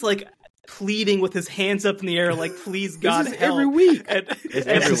 because he's like pleading with his hands up in the air, like, please God help. Every week. It's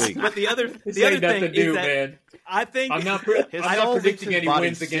every week. But the other thing is that I think I'm not predicting any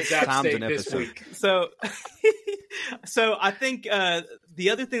wins against App State this week. So I think the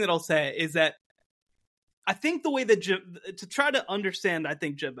other thing that I'll say is that I think the way that to try to understand, I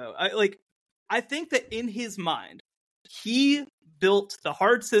think Jimbo, I think that in his mind, he built the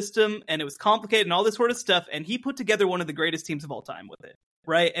hard system, and it was complicated and all this sort of stuff, and he put together one of the greatest teams of all time with it.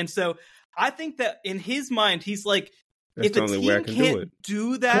 Right. And so I think that in his mind, he's like, if a team can't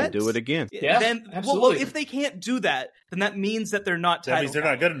do that, do it again. Yeah, then well, if they can't do that, then that means that they're not title. That means they're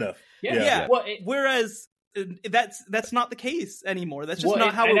not good enough. Yeah. Well, whereas that's not the case anymore. That's just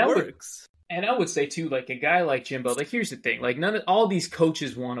not how it works. And I would say too, like a guy like Jimbo, like here's the thing, like all these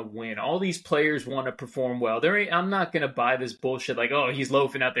coaches want to win, all these players want to perform well. I'm not gonna buy this bullshit like, oh, he's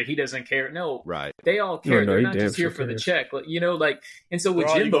loafing out there, he doesn't care. No, right? They all care. They're not just here for the check, and so with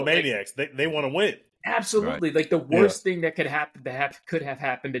Jimbo, maniacs, they want to win. Absolutely, right. Like the worst thing that could have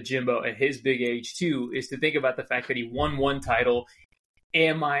happened to Jimbo at his big age too is to think about the fact that he won 1 title.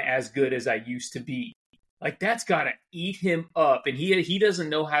 Am I as good as I used to be? Like that's got to eat him up, and he doesn't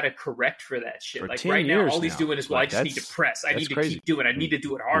know how to correct for that shit. Like right now, all he's doing is, well, I just need to press. I need to keep doing. I need to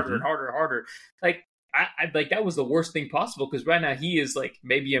do it harder and harder and harder. Like I like that was the worst thing possible, because right now he is like,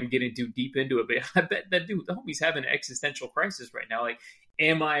 maybe I'm getting too deep into it, but I bet that dude, the homie's having an existential crisis right now. Like,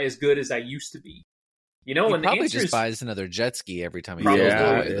 am I as good as I used to be? You know, he probably just buys another jet ski every time he goes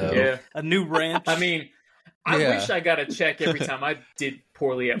yeah. A new ranch. I mean, I wish I got a check every time I did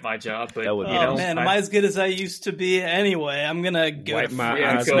poorly at my job, but am I as good as I used to be anyway? I'm gonna go wipe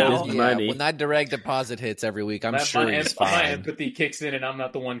my eyes now. Money. When that direct deposit hits every week, I'm sure he's fine. My empathy kicks in, and I'm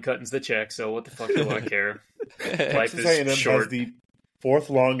not the one cutting the check, so what the fuck do I care? Life is short. Has the 4th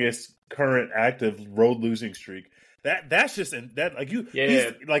longest current active road losing streak. That's just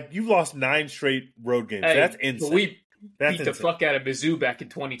you've lost 9 straight road games. Hey, that's insane. Beat the fuck out of Mizzou back in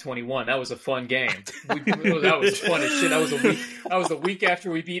 2021. That was a fun game. That was fun as shit. That was a week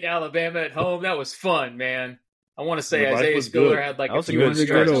after we beat Alabama at home. That was fun, man. I want to say Isaiah Spiller had like a few good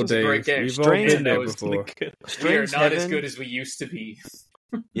stretches. It was a great game. We've all been there before. We are not as good as we used to be.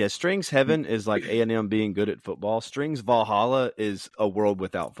 Yeah, Strings Heaven is like A&M being good at football. Strings Valhalla is a world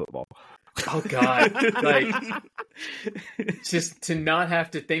without football. Oh God! Like, just to not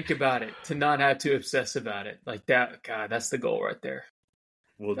have to think about it, to not have to obsess about it, like that. God, that's the goal right there.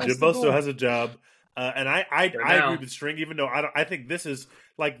 Well, Jimbo still has a job, and I agree with String. Even though I think this is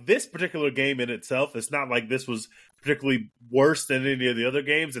like this particular game in itself. It's not like this was particularly worse than any of the other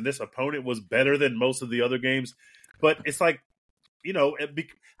games, and this opponent was better than most of the other games. But it's like,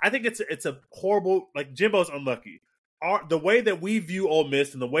 I think it's a horrible. Like Jimbo's unlucky. The way that we view Ole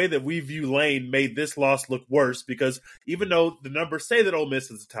Miss and the way that we view Lane made this loss look worse because even though the numbers say that Ole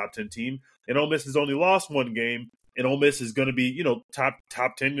Miss is a top 10 team and Ole Miss has only lost 1 game and Ole Miss is going to be, top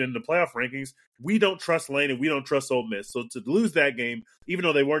 10 in the playoff rankings, we don't trust Lane and we don't trust Ole Miss. So to lose that game, even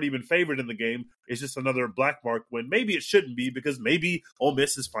though they weren't even favored in the game, is just another black mark when maybe it shouldn't be because maybe Ole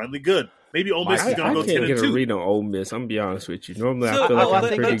Miss is finally good. Maybe Ole Miss is going to go 10-2. I can't get a read on Ole Miss. I'm going to be honest with you. Normally, I feel like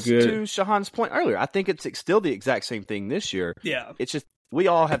I'm pretty good. To Shahan's point earlier, I think it's still the exact same thing this year. Yeah. It's just we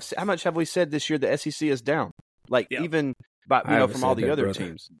all have – how much have we said this year the SEC is down? Like even from all the other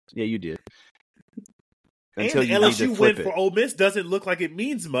teams. Yeah, you did. Until and LSU win for Ole Miss doesn't look like it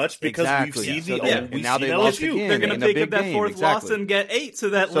means much because we've seen now they lost again. They're going to pick up that 4th loss and get 8, so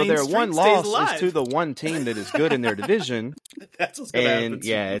that Lane their streak one stays loss alive. is to the one team that is good in their division. That's what's going to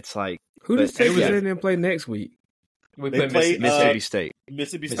happen. It's like who does Texas A&M play next week? We play Mississippi State.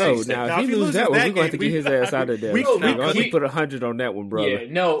 Mississippi State. Oh, now if he loses that one, we're going to have to get his ass out of there. We're going to have to put 100 on that one, brother. Yeah,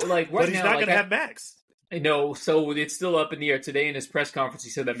 no, like but he's not going to have Max. No, so it's still up in the air. Today in his press conference, he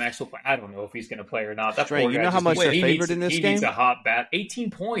said that Max will play. I don't know if he's going to play or not. That you know how much they're favored in this game? He needs a hot bat.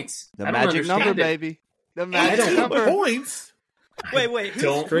 18 points. The magic number, baby. The magic number. Points? Wait.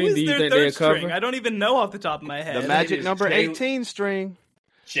 Who's their third string? I don't even know off the top of my head. The magic number 18 string.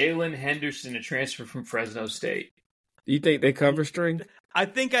 Jalen Henderson, a transfer from Fresno State. Do you think they cover String? I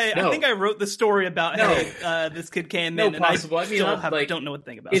think I wrote the story about this kid came in, and possible. I don't know what to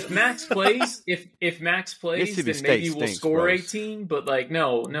think about it. If Max plays, then maybe we'll score 18. But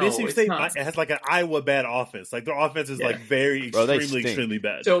no, Mississippi State has like an Iowa bad offense. Like their offense is like very extremely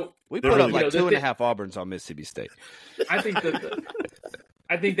bad. So we put up like 2.5 Auburns on Mississippi State. I think the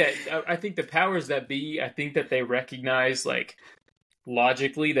powers that be, I think that they recognize like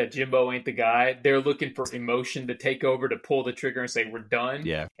logically that Jimbo ain't the guy. They're looking for emotion to take over, to pull the trigger and say we're done.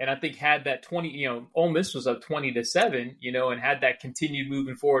 Yeah. And I think had that 20, Ole Miss was up 20-7, and had that continued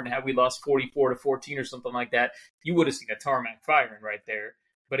moving forward, and had we lost 44-14 or something like that, you would have seen a tarmac firing right there.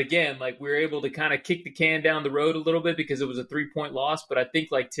 But again, like we were able to kind of kick the can down the road a little bit because it was a 3-point loss. But I think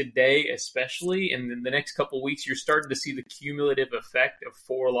like today, especially, and in the next couple of weeks, you're starting to see the cumulative effect of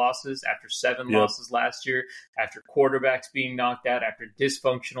 4 losses after 7 losses last year, after quarterbacks being knocked out, after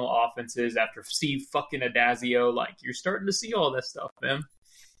dysfunctional offenses, after Steve fucking Adazio. Like you're starting to see all that stuff, man.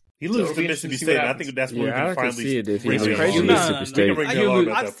 He loses to Mississippi State, and I think that's where we can finally see it. If he's crazy Mississippi State.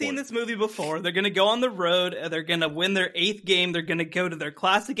 I've seen this movie before. They're going to go on the road. They're going to win their 8th game. They're going to go to their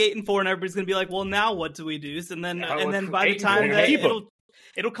classic 8-4, and everybody's going to be like, "Well, now what do we do?" And then by the time that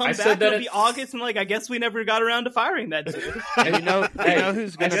it'll come back, it'll be August, and I guess we never got around to firing that dude. And you know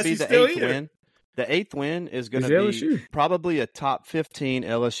who's going to be the 8th win? The 8th win is going to be LSU. Probably a top 15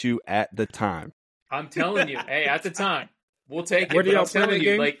 LSU at the time. I'm telling you, at the time. We'll take it. Where do y'all play that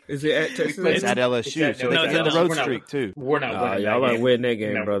game? Is it at Texas? It's at LSU. So they got the road streak, too. We're not winning y'all might win that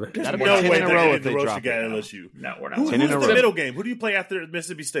game, brother. That'll be 10 in a row if they drop it. LSU. No, we're not. Who's the middle game? Who do you play after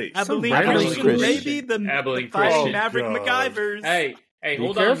Mississippi State? Abilene Christian. Maybe the fighting Maverick McIvers. Hey,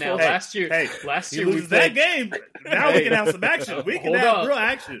 hold on now. Last year we lose that game. Now we can have some action. We can have real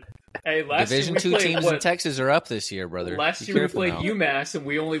action. Hey, Division 2 teams in Texas are up this year, brother. Last year we played UMass and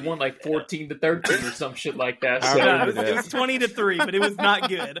we only won 14-13 or some shit like that. So it was 20-3, but it was not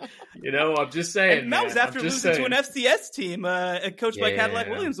good. I'm just saying. And that was after losing to an FCS team, coached by Cadillac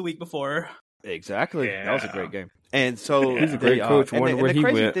Williams the week before. Exactly. Yeah. That was a great game. And so he's a great coach. And where the he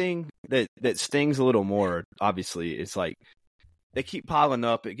crazy went. thing that stings a little more, obviously, is like they keep piling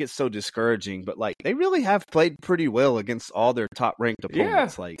up. It gets so discouraging, but like they really have played pretty well against all their top ranked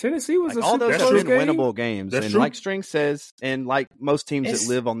opponents. Yeah, like Tennessee was all those have been winnable games. That's and true. like String says, and like most teams that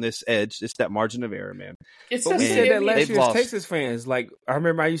live on this edge, it's that margin of error, man. It's But we the said that same. last They've year as lost. Texas fans. Like I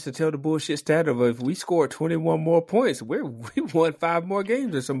remember, I used to tell the bullshit stat of if we scored 21 more points, we won 5 more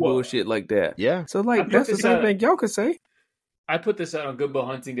games or some bullshit like that. Yeah. So like that's the same thing y'all could say. I put this out on Good Bull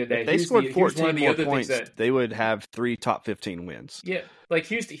Hunting today. If they scored 14 more other points, things they would have 3 top 15 wins. Yeah, like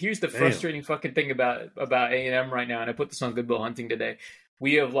here's the frustrating fucking thing about A&M right now, and I put this on Good Bull Hunting today.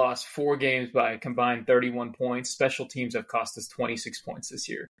 We have lost 4 games by a combined 31 points. Special teams have cost us 26 points this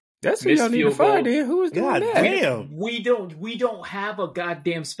year. That's who y'all need to fire. Then who is doing that? Damn. We don't have a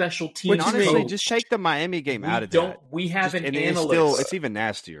goddamn special team. But honestly, just take the Miami game out of that. We have an and analyst. It's even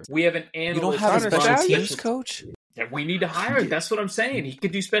nastier. We have an analyst. You don't have a special teams teams coach? Yeah, we need to hire. That's what I'm saying. He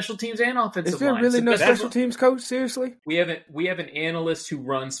could do special teams and offensive. Is there line. really So no that's special what- teams coach? Seriously? We have an analyst who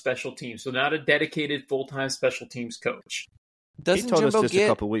runs special teams, so not a dedicated full-time special teams coach. Doesn't He told Jimbo us this get a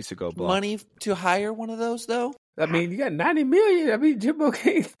couple weeks ago. Block. money to hire one of those though? I mean, you got $90 million. I mean, Jimbo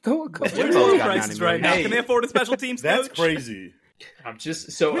can't throw a couple. Jimbo's Jimbo's got prices 90 right million. now. Hey. Can they afford a special teams That's coach? crazy. I'm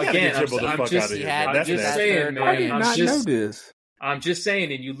just so We gotta again. get Jimbo the I'm fuck just out of here, man. I'm That's just nasty. saying, man. I did not know this. I'm just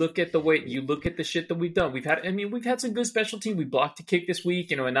saying, and you look at the shit that we've done. We've had some good special team. We blocked a kick this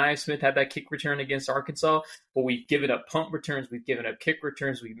week. Anaya Smith had that kick return against Arkansas, but we've given up punt returns. We've given up kick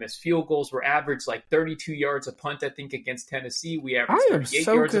returns. We've missed field goals. We're averaged like 32 yards a punt, I think, against Tennessee. We averaged I am 38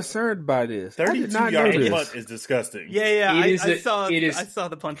 so yards. concerned by this. 32 yards a punt is disgusting. Yeah. It is I saw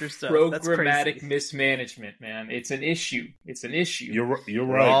the punter stuff. That's Programmatic crazy. mismanagement, man. It's an issue. You're We're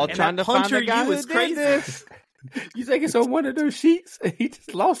right. all And trying that to find punter the guy you who is did crazy. this. You think it's on one of those sheets? He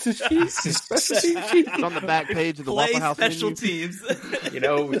just lost his sheets. His special team sheet. It's on the back page of the Play Waffle House special menu. teams.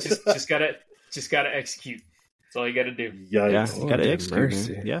 Just gotta execute. That's all you gotta do. Yeah, Yikes. you gotta execute.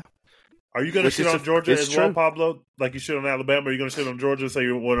 mercy. Man. Yeah. Are you going to Which shit is on Georgia it's as well, true. Pablo? Like you shit on Alabama? Are you going to shit on Georgia and say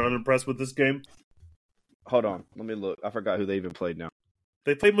you were unimpressed with this game? Hold on. Let me look. I forgot who they even played now.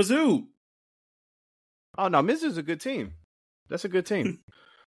 They played Mizzou. Oh, no. Mizzou's a good team. That's a good team.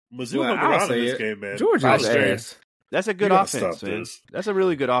 Mizzou Well, hung I'll around in say this it. game, man. Georgia's Frustrating. ass. That's a good gotta offense, stop man. this. That's a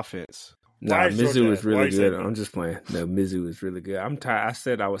really good offense. Nah, Why is Mizzou Georgia- is why really you saying good. that? I'm just playing. No, Mizzou is really good. I'm tired. I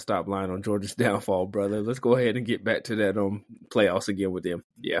said I would stop lying on Georgia's downfall, brother. Let's go ahead and get back to that playoffs again with them.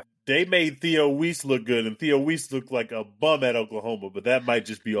 Yeah. They made Theo Weiss look good, and Theo Weiss looked like a bum at Oklahoma, but that might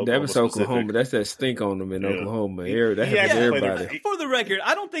just be Oklahoma That was specific. Oklahoma. That's that stink on them in Yeah. Oklahoma. That He happens to actually played everybody. For the record,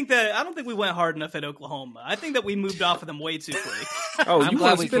 I don't think we went hard enough at Oklahoma. I think that we moved off of them way too quick. Oh, I'm you glad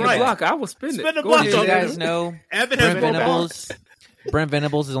want to we spin can- the block? I will spin it. Spin the Go block, ahead, Did you Evan. guys know Evan Brent has more Venables? Brent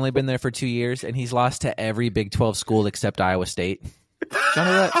Venables has only been there for 2 years, and he's lost to every Big 12 school except Iowa State. Did you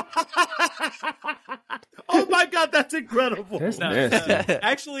know that? Oh my God, that's incredible! That's No, nasty.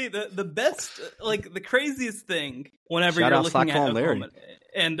 actually, the best, like the craziest thing whenever Shout you're out looking at Cyclone Larry. Oklahoma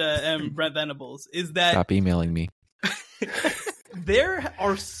and Brent Venables is that Stop emailing me. there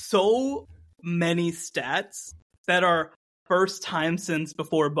are so many stats that are first time since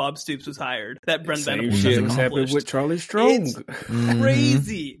before Bob Stoops was hired that Brent Same Venables shit has was happening accomplished. with Charlie Strong. It's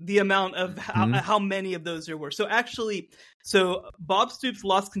crazy the amount of how many of those there were. So Bob Stoops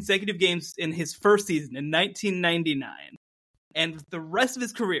lost consecutive games in his first season in 1999. And the rest of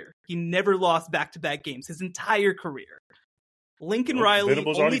his career, he never lost back-to-back games, his entire career. Lincoln Riley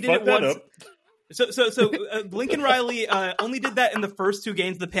Venables only already did it fucked that once. up. So Lincoln Riley only did that in the first 2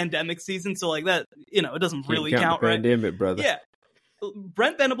 games of the pandemic season. So like that, it doesn't really Can't count, the right? pandemic, brother. Yeah.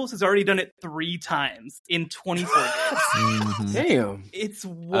 Brent Venables has already done it 3 times in 24 games. Mhm. Damn. It's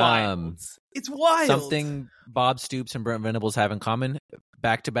wild. It's wild. Something Bob Stoops and Brent Venables have in common: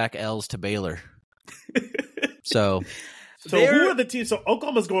 back-to-back L's to Baylor. So So who are the teams? So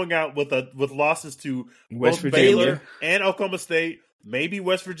Oklahoma's going out with losses to West both Virginia. Baylor and Oklahoma State, maybe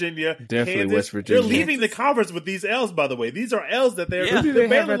West Virginia, Definitely Kansas. West Virginia. They're leaving the conference with these L's. By the way, these are L's that they're. Yeah. Who do The they have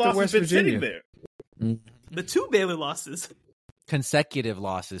Baylor after loss has West been Virginia? sitting there. The 2 Baylor losses. consecutive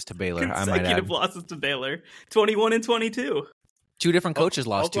losses to Baylor, I might Consecutive add. losses to Baylor. 21 and 22. 2 different coaches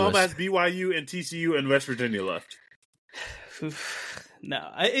lost Oklahoma to us. has BYU and TCU and West Virginia left.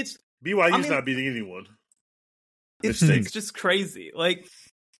 No, it's BYU's not beating anyone. it's just crazy. Like,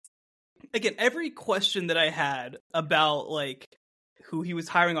 again, every question that I had about like who he was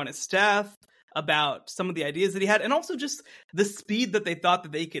hiring on his staff, about some of the ideas that he had, and also just the speed that they thought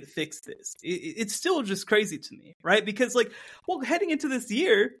that they could fix this. It's still just crazy to me, right? Because like, well, heading into this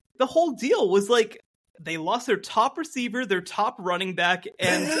year, the whole deal was like they lost their top receiver, their top running back,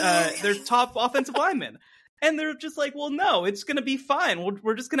 and their top offensive lineman. And they're just like, well, no, it's going to be fine.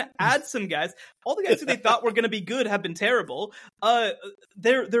 We're just going to add some guys. All the guys who they thought were going to be good have been terrible.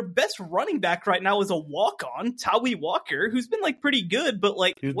 Their best running back right now is a walk-on, Tawi Walker, who's been like pretty good, but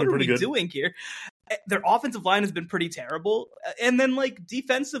like, what are we doing here? Their offensive line has been pretty terrible. And then like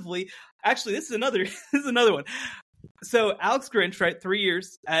defensively, actually, this is another one. So Alex Grinch, right, 3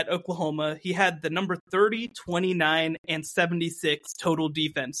 years at Oklahoma, he had the number 30, 29, and 76 total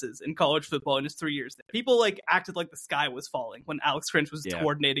defenses in college football in his 3 years there. People like acted like the sky was falling when Alex Grinch was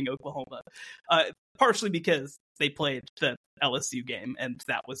coordinating Oklahoma, partially because they played the LSU game, and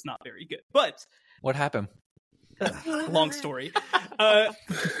that was not very good. But what happened? Long story.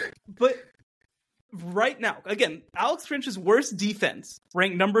 But right now, again, Alex Grinch's worst defense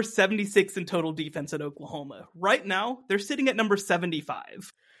ranked number 76 in total defense at Oklahoma. Right now, they're sitting at number 75.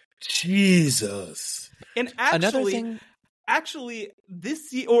 Jesus. And actually,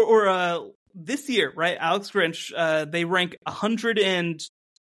 this year, this year, right, Alex Grinch, they rank 118th,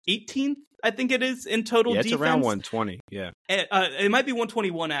 I think it is, in total defense. It's around 120, yeah. It might be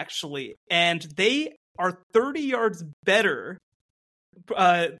 121, actually. And they are 30 yards better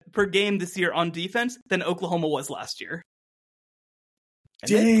per game this year on defense than Oklahoma was last year.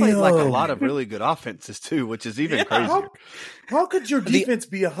 And they played like a lot of really good offenses too, which is even crazier. How could your defense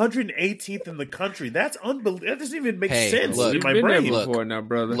be 118th in the country? That's unbelievable. That doesn't even make sense in my brain. Before now,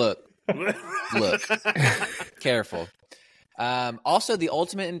 brother. Look. Careful. Also, the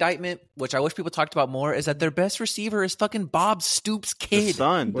ultimate indictment, which I wish people talked about more, is that their best receiver is fucking Bob Stoops' kid. The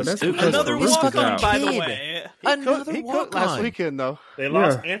son. Well, that's another walk-on, by the way. He cooked last weekend, though. They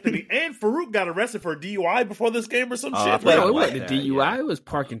lost Anthony, and Farouk got arrested for a DUI before this game or some shit. No, it wasn't a DUI. It was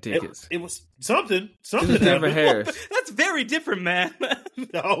parking tickets. It was something. It was Devin Harris. That's very different, man.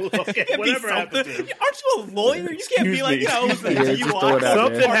 No, okay, whatever happened to him. Aren't you a lawyer? You can't be like, it was a DUI.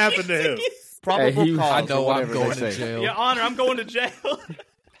 Something happened to him. Probable cause. I know I'm going to jail. Your Honor, I'm going to jail.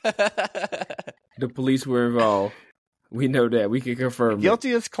 The police were involved. We know that. We can confirm.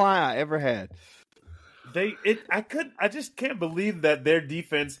 Guiltiest client I ever had. I just can't believe that their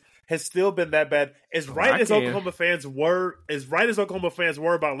defense has still been that bad. As Oklahoma fans were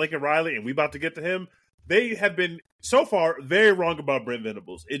about Lincoln Riley, and we about to get to him, they have been so far very wrong about Brent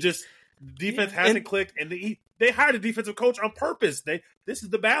Venables. It just defense hasn't clicked, and they hired a defensive coach on purpose. This is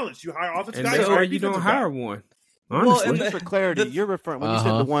the balance. You hire offensive guys, or you don't hire one. Honestly. Well, for clarity, you're referring when you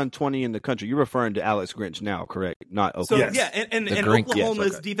said the 120 in the country, you're referring to Alex Grinch now, correct? Not Oklahoma. So and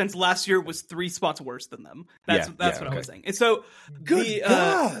Oklahoma's defense last year was 3 spots worse than them. That's what I was saying. And so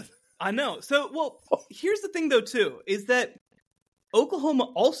God. I know. So here's the thing though too, is that Oklahoma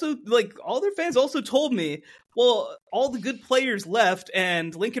also, like, all their fans also told me, well, all the good players left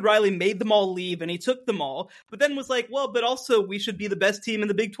and Lincoln Riley made them all leave and he took them all, but then was like, well, but also we should be the best team in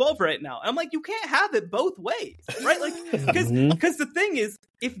the Big 12 right now. And I'm like, you can't have it both ways, right? Like, because the thing is,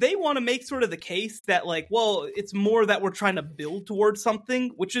 if they want to make sort of the case that, like, well, it's more that we're trying to build towards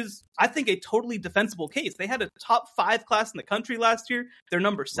something, which is, I think, a totally defensible case. They had a top 5 class in the country last year. They're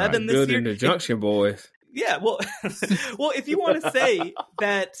number 7 this year. Building the Junction boys. Yeah, well, if you want to say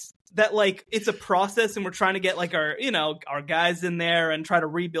that like it's a process and we're trying to get like our guys in there and try to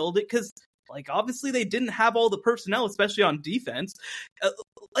rebuild it, because like obviously they didn't have all the personnel, especially on defense,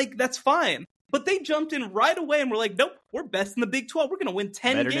 like that's fine. But they jumped in right away and were like, nope, we're best in the Big 12. We're going to win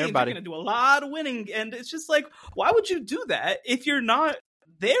 10 games. We're going to do a lot of winning. And it's just like, why would you do that if you're not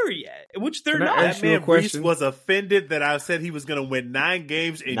there yet? Which they're not. That man Reese was offended that I said he was going to win 9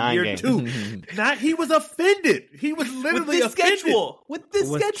 games in year 2. He was offended. He was literally offended. With this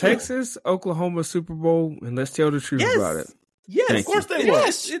schedule. Texas, Oklahoma Super Bowl, and let's tell the truth about it. Yes, of course they were.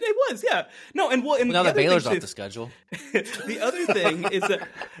 Yes, it was. Yeah, no, and now that Baylor's off the schedule. The other thing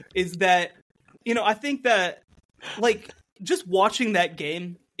is that I think that, like, just watching that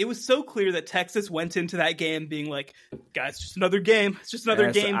game, it was so clear that Texas went into that game being like, guys, just another game. It's just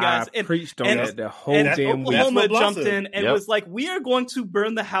another game, guys. I preached on that the whole damn week. Oklahoma jumped in and was like, we are going to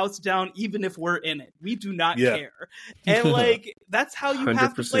burn the house down even if we're in it. We do not care. And like, that's how you 100%.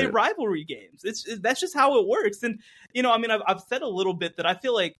 Have to play rivalry games. That's just how it works. And, I've said a little bit that I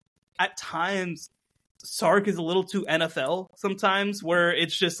feel like at times Sark is a little too NFL sometimes, where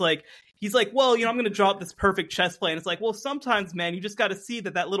it's just like, he's like, well, I'm going to drop this perfect chess play. And it's like, well, sometimes, man, you just got to see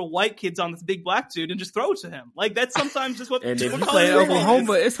that little white kid's on this big black dude and just throw it to him. Like, that's sometimes just what. And if you play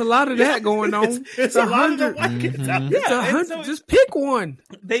Oklahoma, it's a lot of that going on. It's 100 white kids out there. It's 100. So just pick one.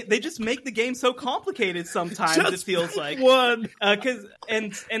 They just make the game so complicated sometimes. It feels like one.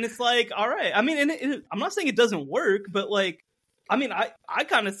 And it's like, all right. I mean, I'm not saying it doesn't work, but like, I mean, I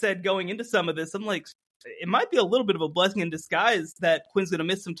kind of said going into some of this, I'm like, it might be a little bit of a blessing in disguise that Quinn's going to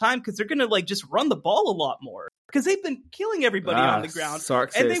miss some time because they're going to like just run the ball a lot more because they've been killing everybody on the ground.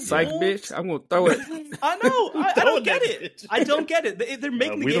 Sark says, "Psych, bitch, I'm going to throw it." I know. I don't get it. I don't get it. They're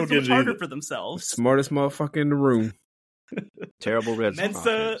making the game so much harder for themselves. Smartest motherfucker in the room. Terrible red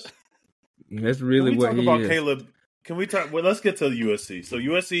zone. That's really what he is. Caleb? Can we talk? Well, let's get to USC. So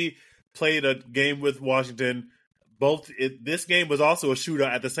USC played a game with Washington. This game was also a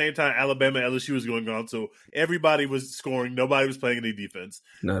shootout at the same time. Alabama and LSU was going on, so everybody was scoring. Nobody was playing any defense.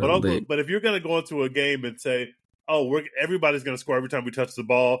 But if you're going to go into a game and say, "Oh, everybody's going to score every time we touch the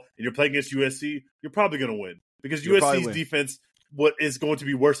ball," and you're playing against USC, you're probably going to win because USC's defense is going to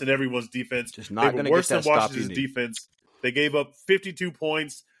be worse than everyone's defense. Just not going to worse get that than Washington's defense. They gave up 52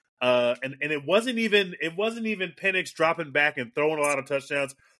 points, and it wasn't even Penix dropping back and throwing a lot of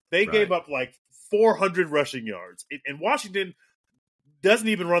touchdowns. They gave up like 400 rushing yards, and Washington doesn't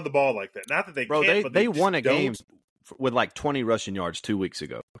even run the ball like that. Not that they can't, but they won a game with like 20 rushing yards 2 weeks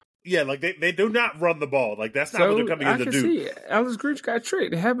ago. Yeah, like they do not run the ball. Like that's not what they're coming in to do. See, Alex Grinch got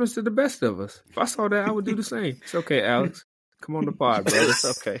tricked. It happens to the best of us. If I saw that, I would do the same. It's okay, Alex. Come on the pod, brother. It's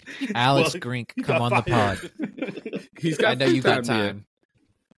okay. Alex Grink, come on the pod. I know you got time.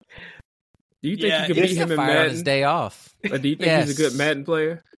 Do you think you can beat him in Madden? On his day off. Or do you think he's a good Madden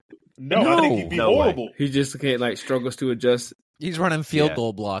player? No, I think he'd be horrible. He just can't struggles to adjust. He's running field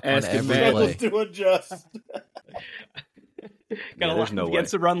goal block on every play. Struggles to adjust. Got a lot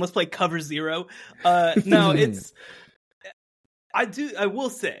against the run. Let's play cover 0. No, it's. I will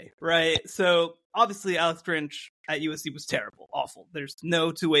say, right? So obviously, Alex Grinch at USC was terrible, awful. There's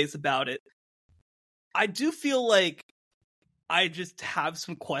no two ways about it. I do feel like I just have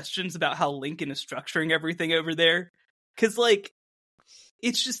some questions about how Lincoln is structuring everything over there, because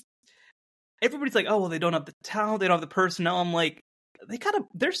it's just everybody's like, oh well, they don't have the talent, they don't have the personnel. I'm like,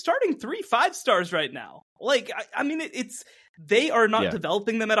 they're starting 3 5-stars right now. I mean, they are not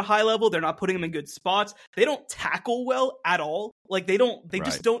developing them at a high level. They're not putting them in good spots. They don't tackle well at all. They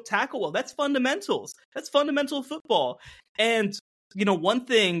just don't tackle well. That's fundamentals. That's fundamental football. And, one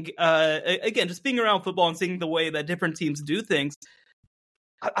thing, again, just being around football and seeing the way that different teams do things,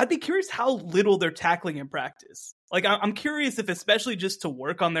 I'd be curious how little they're tackling in practice. I'm curious if, especially just to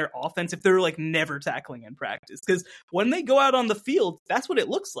work on their offense, if they're never tackling in practice. Because when they go out on the field, that's what it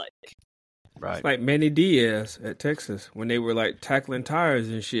looks like. Right. It's like Manny Diaz at Texas when they were tackling tires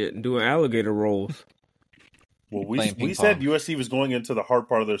and shit and doing alligator rolls. Well, we said USC was going into the hard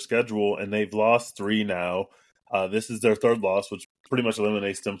part of their schedule, and they've lost 3 now. This is their 3rd loss, which pretty much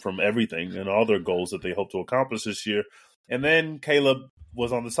eliminates them from everything and all their goals that they hope to accomplish this year. And then Caleb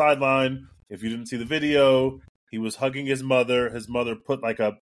was on the sideline. If you didn't see the video, he was hugging his mother. His mother put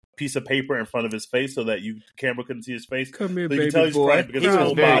a piece of paper in front of his face so that the camera couldn't see his face. Come here, so baby tell he's boy. crying because his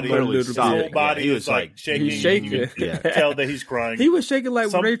whole body he was shaking. He's shaking. You can tell that he's crying. He was shaking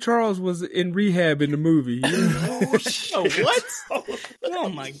like Ray Charles was in rehab in the movie. What? Oh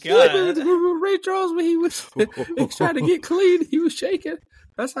my god! Ray Charles, when he was trying to get clean, he was shaking.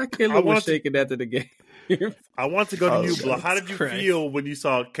 That's how Caleb was shaking after the game. I want to go to you, Blah. How did you feel when you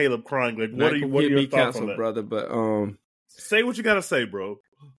saw Caleb crying? What are your thoughts on that, brother? But say what you got to say, bro.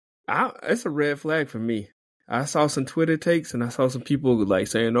 It's a red flag for me. I saw some Twitter takes and I saw some people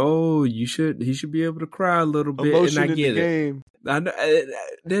saying, "Oh, he should be able to cry a little bit." Emotion and I get in the game. I know,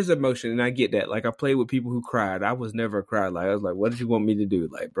 there's emotion, and I get that. I played with people who cried. I was never a crier. I was like, "What did you want me to do?"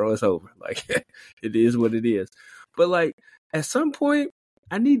 Bro, it's over. It is what it is. But at some point,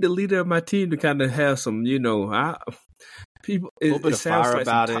 I need the leader of my team to kind of have some, people. It sounds like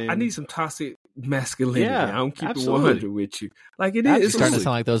I need some toxic masculinity. Yeah, I don't keep absolutely. it 100 with you. It is. It's starting to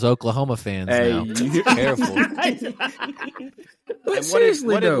sound like those Oklahoma fans now. Careful. But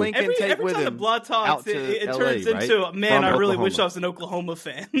seriously, what did Lincoln take every with time him? The blood talks, it LA, turns right? into, man, From I really Oklahoma. wish I was an Oklahoma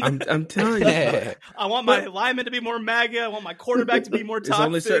fan. I'm telling you. I want my lineman to be more MAGA. I want my quarterback to be more toxic. There's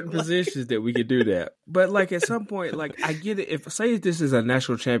only certain positions that we could do that. But at some point, I get it. If say this is a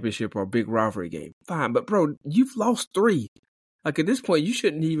national championship or a big rivalry game, fine. But bro, you've lost 3. At this point, you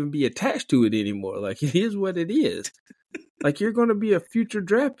shouldn't even be attached to it anymore. It is what it is. You're going to be a future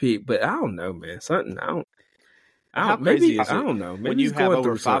draft pick, but I don't know, man. Something How crazy is it? I don't know. Maybe when you he's have going over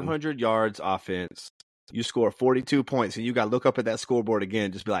through 500 yards offense, you score 42 points, and you got to look up at that scoreboard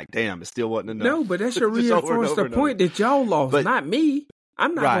again, just be like, "Damn, it still wasn't enough." No, but that should reinforce the point that y'all lost, not me.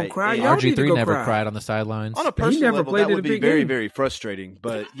 I'm not going to cry. Y'all need to RG3 go never cry. cried on the sidelines. On a personal level, that would be very, very frustrating.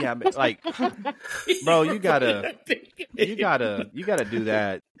 But yeah, bro, you gotta do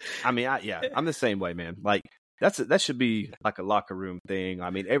that. I mean, I'm the same way, man. That should be a locker room thing.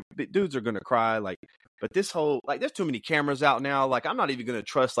 I mean, dudes are gonna cry. But this whole, like, there's too many cameras out now. Like, I'm not even going to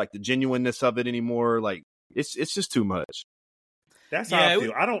trust, like, the genuineness of it anymore. Like, it's just too much. That's how I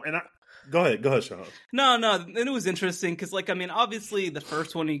feel. Go ahead, Sean. No, and it was interesting because, like, I mean, obviously the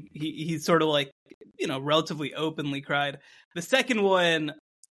first one he sort of like, you know, relatively openly cried. The second one,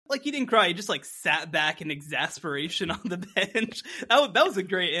 like, he didn't cry. He just like sat back in exasperation on the bench. That was a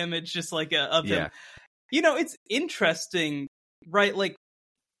great image, just like of him. You know, it's interesting, right? Like,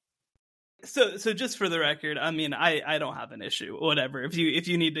 so just for the record, I mean, I don't have an issue, whatever. If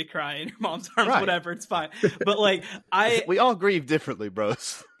you need to cry in your mom's arms, whatever, it's fine. But like, we all grieve differently,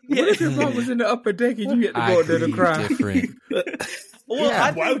 bros. What if your mom was in the upper deck and you had to go there to cry?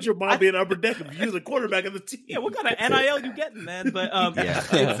 Well, why would your mom be in upper deck if you're the quarterback of the team? Yeah, what kind of NIL you getting, man? But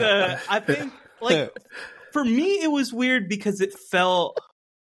it's I think, like, for me it was weird because it felt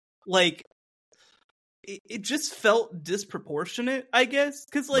like it just felt disproportionate, I guess,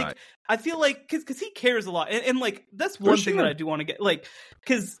 because like I feel like because he cares a lot, and like that's one thing that I do want to get, like,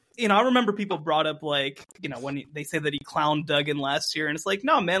 because you know I remember people brought up, like, you know, when they say that he clowned Duggan last year, and it's like,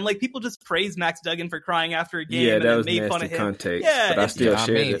 no, man, like, people just praise Max Duggan for crying after a game, and that was made nasty fun of him. Context, yeah, but I still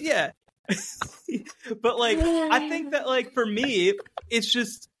shared it. Yeah, but like I think that, like, for me, it's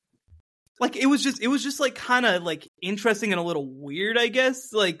just. Like, it was just like kind of like interesting and a little weird, I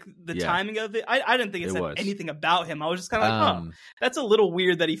guess, like the timing of it. I didn't think it said anything about him. I was just kind of like, that's a little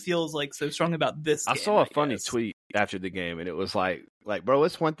weird that he feels like so strong about this game, I saw a funny tweet after the game, and it was like, bro,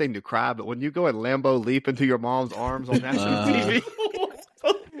 it's one thing to cry, but when you go and Lambo leap into your mom's arms on national TV,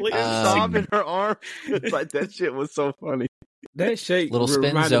 sob in her arm, it's like, that shit was so funny. That shake little spin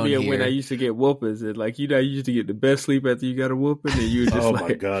reminded zone me of here. when I used to get whoopers, and like, you know, you used to get the best sleep after you got a whooping, and you were just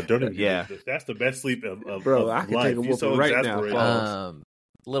my god, don't even that's the best sleep of bro. Of I can life. take a whooping right now.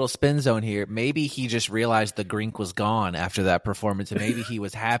 Little spin zone here. Maybe he just realized the Grink was gone after that performance, and maybe he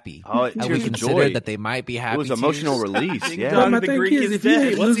was happy. And we considered that they might be happy. It was emotional release. Yeah, my thing is, if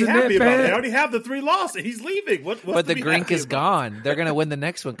he what's he happy about? They already have the 3 losses. He's leaving. But the Grink is gone. They're gonna win the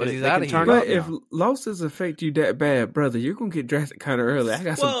next one because he's out of here. But if losses affect you that bad, brother, you're gonna get drafted kind of early. I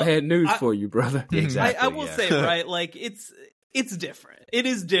got some bad news for you, brother. Exactly. I will say, right, like, it's different. It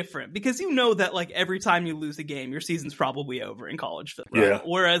is different because you know that, like, every time you lose a game, your season's probably over in college football. Right?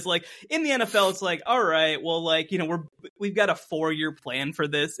 Whereas, like, in the NFL, it's like, all right, well, like, you know, we've got a 4-year plan for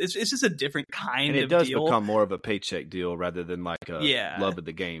this. It's just a different kind of deal. And it does become more of a paycheck deal rather than like a love of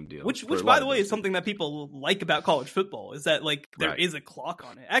the game deal. Which by the way, is something that people like about college football, is that, like, there is a clock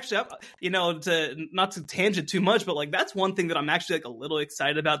on it. Actually, you know, not to tangent too much, but, like, that's one thing that I'm actually, like, a little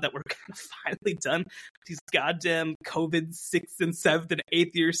excited about, that we're kind of finally done. These goddamn COVID 6th and 7th and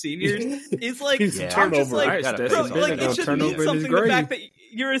 8th year seniors is like, I'm just like, bro, like, it should mean something, the fact that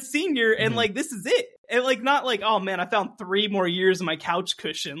you're a senior and like, this is it. And like, not like, oh man, I found 3 more years in my couch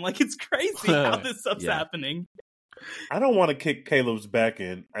cushion. Like, it's crazy how this stuff's happening. I don't want to kick Caleb's back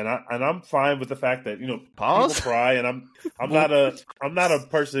in, and I'm fine with the fact that, you know, people cry, and I'm not a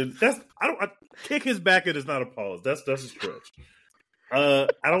person kick his back in is not a pause. That's a stretch. I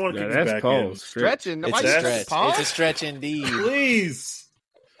don't want to kick his back in. Stretching. It's a stretch indeed. Please.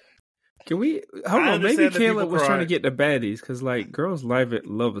 Can we hold on? Maybe Caleb was trying to get the baddies, because, like, girls love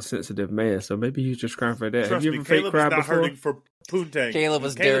a sensitive man, so maybe he's just crying for that. Trust Have you me, ever fake Caleb cried is not before? hurting for Poontang. Caleb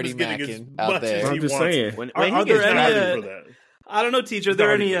was dirty macking out there. I'm just saying. Are there any? I don't know, teacher. Are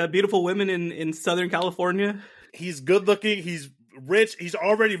there any beautiful women in Southern California? He's good looking. He's rich. He's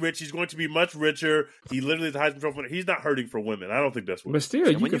already rich. He's going to be much richer. He literally is the Heisman Trophy winner. He's not hurting for women. I don't think that's what. But still,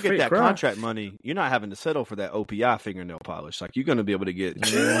 when you get that contract money, you're not having to settle for that OPI fingernail polish. Like, you're going to be able to get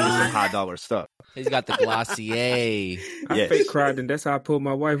some high dollar stuff. He's got the Glossier. I fake cried, and that's how I pulled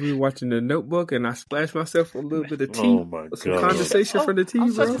my wife. We were watching The Notebook, and I splashed myself with a little bit of tea. Oh my god! Some condensation from the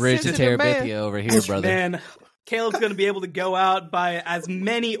tea, bro. Bridge to Terabithia over here, brother. Man, Caleb's going to be able to go out, buy as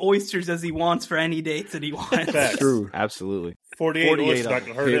many oysters as he wants for any dates that he wants. That's true. Absolutely. 48 oysters not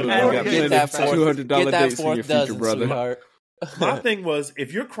going to hurt him. Get that $200 dates in your future, brother. Sweetheart. My thing was,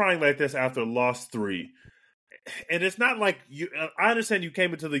 if you're crying like this after loss 3, and it's not like you. I understand you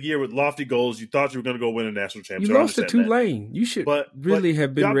came into the year with lofty goals. You thought you were going to go win a national championship. You lost to Tulane. You should really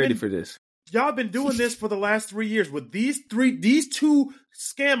have been ready for this. Y'all have been doing this for the last 3 years with these 2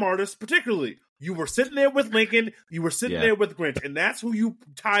 scam artists, particularly. You were sitting there with Lincoln. You were sitting there with Grinch, and that's who you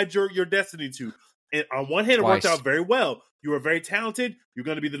tied your destiny to. And on one hand, it worked out very well. You were very talented. You're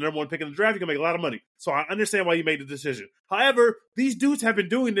going to be the number 1 pick in the draft. You're going to make a lot of money. So I understand why you made the decision. However, these dudes have been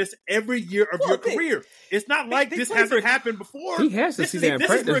doing this every year of your career. It's not like this hasn't happened before. He has to see that in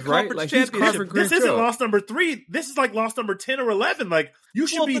practice, right? Like, he's carving this isn't loss number 3. This is like loss number 10 or 11. Like, you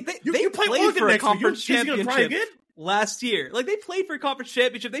should be. You play Oregon next year. You're going to try again? last year. Like, they played for a conference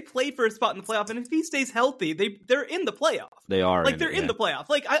championship. They played for a spot in the playoff. And if he stays healthy, they're in the playoff. They are. Like, they're in the playoff.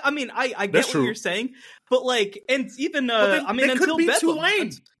 Like, I mean, I get what you're saying. But, like, and even, until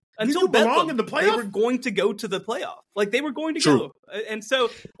Bedlam. Until Bedlam, in the playoff? They were going to go to the playoff. Like, they were going to go. And so,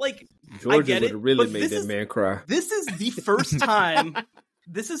 like, Georgia I get it. Really made that man cry. This is the first time.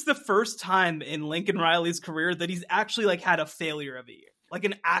 This is the first time in Lincoln Riley's career that he's actually, like, had a failure of a year. Like,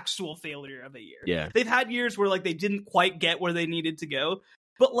 an actual failure of a year. Yeah. They've had years where, like, they didn't quite get where they needed to go.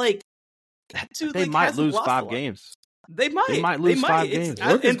 But, like, that dude, they might lose 5 games. They might lose 5 games.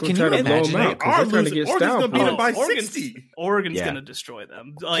 Oregon's going to try to blow them out because they're trying to get Oregon's going to beat them by Oregon's 60. Oregon's going to destroy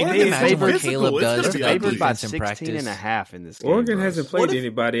them. Like, whatever Caleb does, they're favored by 16.5 in this game. Oregon hasn't played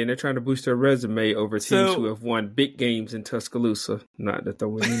anybody, and they're trying to boost their resume over teams who have won big games in Tuscaloosa. Not to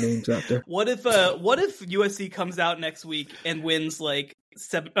throw any names out there. What if USC comes out next week and wins like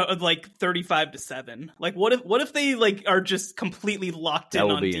 35-7? Like, what if they like are just completely locked in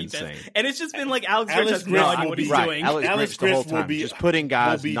on defense? Insane. And it's just been like Alex Grinch has no idea what he's doing. Alex Grinch the whole time just putting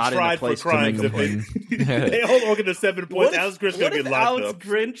guys not in the place to make them play. They hold Oregon to 7 points. Alex Grinch gonna get locked up.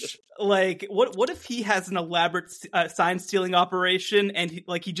 Grinch, like, what if he has an elaborate sign stealing operation and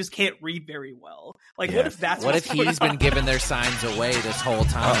he just can't read very well? Like, what if that's what if he's been giving their signs away this whole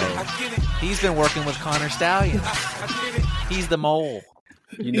time? He's been working with Connor Stallion. He's the mole.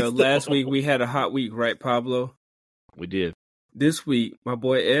 You know, last week we had a hot week, right, Pablo? We did. This week, my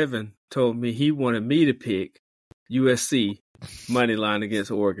boy Evan told me he wanted me to pick USC money line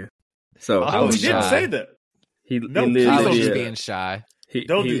against Oregon. So he didn't say that. He was did. being shy.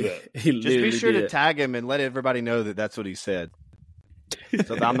 Don't do that. Just be sure to tag him and let everybody know that that's what he said.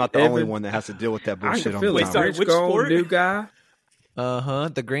 So that I'm not the only one that has to deal with that bullshit on the Which sport? New guy.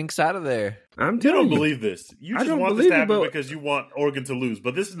 The Grinks out of there. You don't believe this. You just want this to happen because you want Oregon to lose,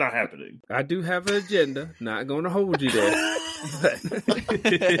 but this is not happening. I do have an agenda. Not going to hold you there.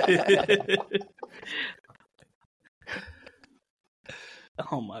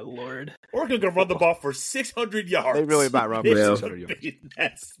 Oh my lord! Oregon gonna run the ball for 600 yards. They really about run for 600 yards.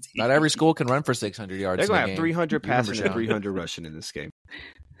 Not every school can run for 600 yards. They're gonna have 300 passing and 300 rushing in this game.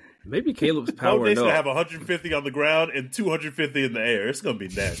 Maybe Caleb's powering up. They're gonna have 150 on the ground and 250 in the air. It's gonna be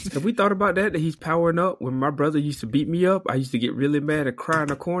nasty. Have we thought about that he's powering up? When my brother used to beat me up, I used to get really mad and cry in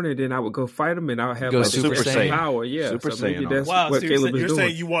the corner. And then I would go fight him, and I would have like Super Saiyan power. Yeah, Super so maybe Saiyan. that's wow, what so Caleb is you're doing.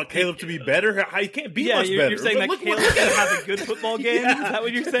 Saying you want Caleb to be better? He can't be much better. You're saying that Caleb's gonna have a good football game? Is that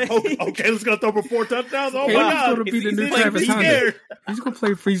what you're saying? Oh, Caleb's gonna throw for 4 touchdowns. Oh Caleb's my God! Gonna be the new Travis Hunter. He's gonna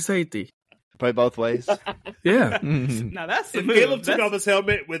play free safety. Play both ways. Yeah. Now that's the if move. Caleb took off his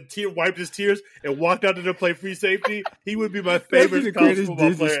helmet wiped his tears and walked out to play free safety, he would be my favorite college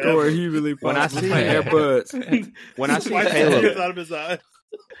football player ever. He really when I see AirBuds. When I see Caleb out of his eye.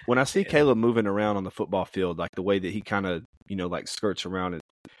 When I see Caleb moving around on the football field, like the way that he kind of, like skirts around it,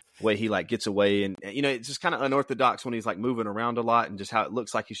 the way he like gets away, and it's just kind of unorthodox when he's like moving around a lot, and just how it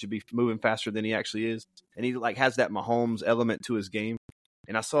looks like he should be moving faster than he actually is, and he like has that Mahomes element to his game.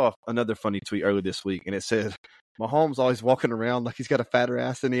 And I saw another funny tweet earlier this week, and it said, Mahomes always walking around like he's got a fatter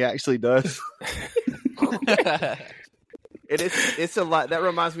ass than he actually does. It's a lot. That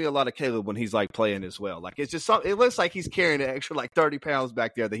reminds me a lot of Caleb when he's like playing as well. Like it's just it looks like he's carrying an extra like 30 pounds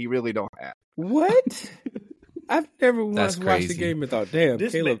back there that he really don't have. What? I've never once watched the game and thought, damn,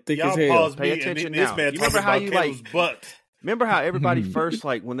 Caleb thick as hell. Pay attention now. You remember how you Caleb's butt. Remember how everybody first,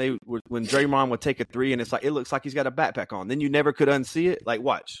 like, when Draymond would take a three and it's like, it looks like he's got a backpack on. Then you never could unsee it. Like,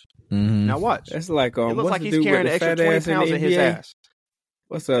 watch. Mm-hmm. Now watch. That's like, it looks like he's carrying an extra 20 pounds in his ass.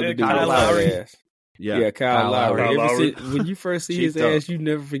 What's the other dude? Kyle Lowry. Ass? Yeah, Kyle Lowry. When you first see his ass, you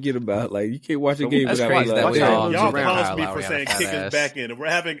never forget about it. Like, you can't watch a game without crazy that y'all pause me for saying kick his back in. We're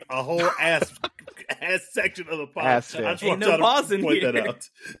having a whole ass section of the pod. I just want y'all to point that out.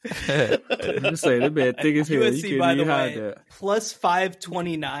 I'm just saying, that man thick as hell. USC, by the way, plus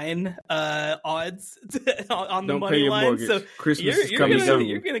 529 odds on the money line. So Christmas is coming soon.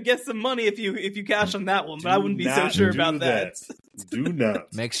 You're going to get some money if you cash on that one, but I wouldn't be so sure about that. Do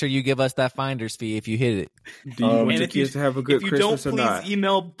not. Make sure you give us that finder's fee if you hit it. Do you want your kids to have a good Christmas or not? If you don't, please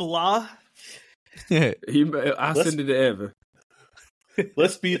email blah. I'll send it to Evan.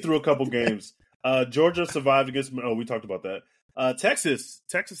 Let's speed through a couple games. Georgia survived against. Oh, we talked about that. Texas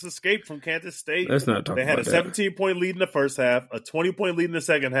escaped from Kansas State. Let's not talk about that. They had a 17-point lead in the first half, a 20-point lead in the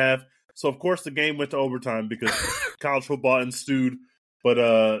second half. So of course the game went to overtime because college football ensued.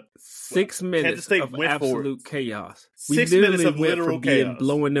 But 6 minutes of absolute chaos. 6 minutes of literal chaos,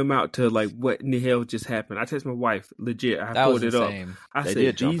 blowing them out to like, what in the hell just happened? I texted my wife, legit. I pulled it up. I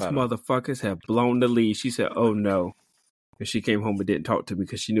said, these motherfuckers have blown the lead. She said, oh no. And she came home and didn't talk to me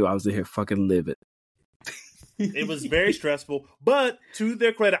because she knew I was in here fucking livid. It was very stressful. But to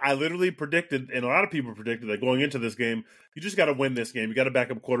their credit, I literally predicted, and a lot of people predicted, that going into this game, you just got to win this game. You got to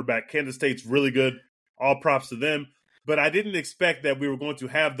back up quarterback. Kansas State's really good. All props to them. But I didn't expect that we were going to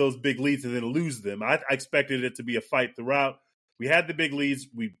have those big leads and then lose them. I expected it to be a fight throughout. We had the big leads.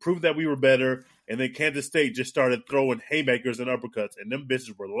 We proved that we were better. And then Kansas State just started throwing haymakers and uppercuts, and them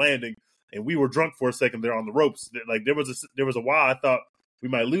bitches were landing. And we were drunk for a second there on the ropes. Like there was a while I thought we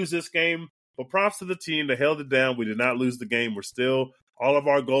might lose this game. But props to the team. They held it down. We did not lose the game. We're still, all of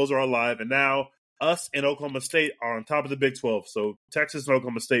our goals are alive. And now us and Oklahoma State are on top of the Big 12. So Texas and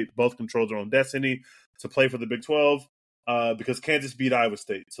Oklahoma State both control their own destiny to play for the Big 12 because Kansas beat Iowa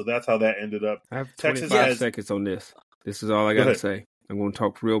State. So that's how that ended up. I have 25 seconds on this. This is all I got to say. I'm going to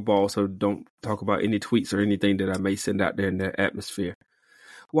talk real ball, so don't talk about any tweets or anything that I may send out there in the atmosphere.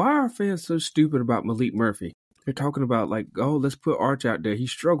 Why are fans so stupid about Malik Murphy? They're talking about, like, oh, let's put Arch out there. He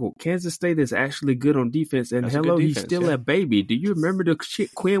struggled. Kansas State is actually good on defense, and he's still a baby. Do you remember the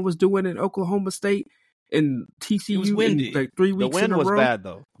shit Quinn was doing in Oklahoma State and TCU? It was windy. Like 3 weeks in a row? The wind was bad,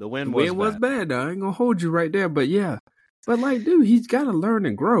 though. The wind was bad, though. I ain't going to hold you right there, but yeah. But, like, dude, he's got to learn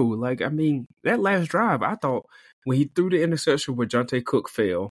and grow. Like, I mean, that last drive, I thought when he threw the interception where Jonte Cook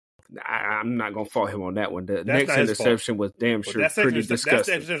fell, I'm not going to fault him on that one. The next interception was damn sure pretty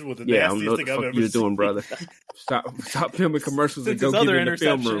disgusting. That interception was the nastiest thing I've ever seen. Yeah, I don't know what the fuck you're doing, brother. Stop filming commercials and go get in the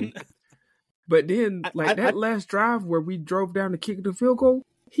film room. But then, that last drive where we drove down to kick the field goal,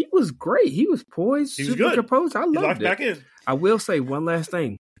 he was great. He was poised, super composed. I loved it. Back in. I will say one last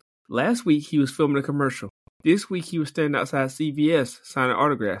thing. Last week, he was filming a commercial. This week, he was standing outside CVS signing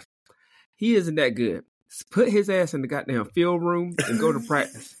autographs. He isn't that good. Put his ass in the goddamn field room and go to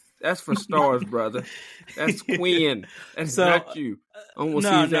practice. That's for stars, brother. That's Quinn. That's not you. I don't want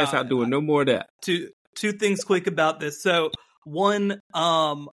to see his ass out doing no more of that. Two things quick about this. So one,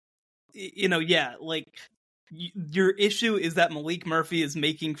 your issue is that Malik Murphy is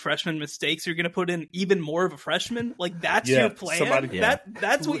making freshman mistakes. You're going to put in even more of a freshman? Like, that's your plan?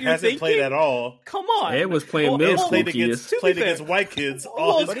 That's what you're thinking? Hasn't played at all. Come on. It was playing middle school kids. Played against white kids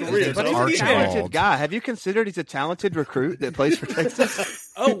all his career. But he's a talented guy. Have you considered he's a talented recruit that plays for Texas?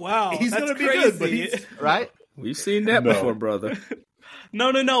 Oh, wow. He's going to be good, but he's... Right? We've seen that before, brother.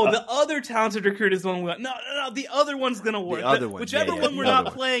 No. The other talented recruit is the one we want. No. The other one's going to work. Whichever one we're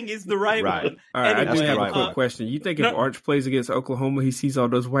not playing is the right one. All right, I do have a quick question. You think if Arch plays against Oklahoma, he sees all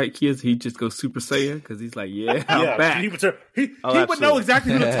those white kids, he just goes Super Saiyan? Because he's like, I'm back. He would know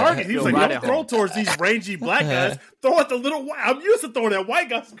exactly who to target. He was like, don't throw towards these rangy black guys. Throw at the little white. I'm used to throwing at white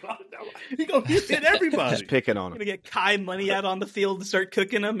guys. He hit everybody. Just picking on him. Going to get Kai Money out on the field to start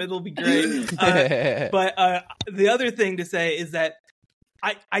cooking them. It'll be great. But the other thing to say is that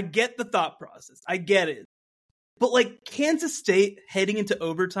I get the thought process. I get it. But, like, Kansas State heading into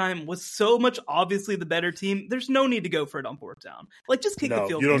overtime was so much obviously the better team. There's no need to go for it on fourth down. Like, just kick the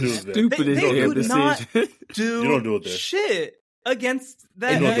field goal. You don't do it there. Stupid they could not you don't do it there. shit against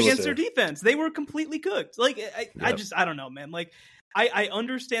their defense. They were completely cooked. Like, I don't know, man. Like, I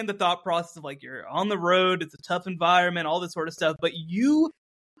understand the thought process of, like, you're on the road, it's a tough environment, all this sort of stuff, but you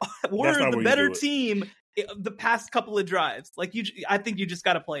were the better team the past couple of drives. Like, I think you just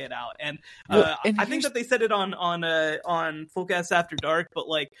got to play it out. And I think that they said it on Fullcast After Dark, but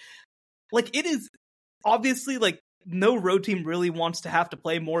like it is obviously, like, no road team really wants to have to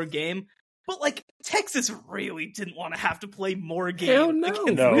play more game. But, like, Texas really didn't want to have to play more game. Hell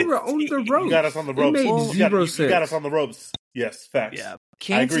no. We were on the ropes. You got us on the ropes. You got us on the ropes. Yes, facts. Yeah.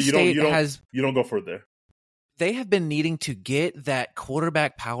 Kansas I agree. You don't go for it there. They have been needing to get that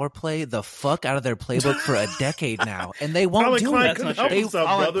quarterback power play the fuck out of their playbook for a decade now, and they won't do it. They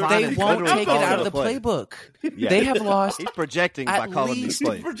won't take it out of the playbook. Yeah. They have lost. He's projecting by calling these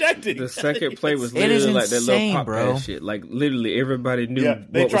plays. He's projecting. The second play was literally like that little pop pass shit. Like, literally everybody knew what was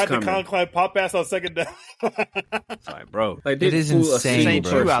coming. They tried to concline pop pass on second down. Sorry, bro. Like, it is insane,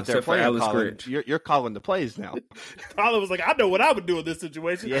 bro. You out there playing, Colin. You're calling the plays now. Colin was like, I know what I would do in this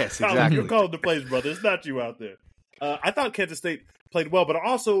situation. Yes, Colin, exactly. You're calling the plays, brother. It's not you out there. I thought Kansas State played well, but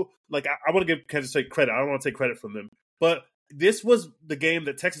also, like, I want to give Kansas State credit. I don't want to take credit from them. But this was the game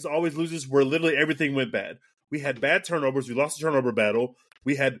that Texas always loses, where literally everything went bad. We had bad turnovers. We lost the turnover battle.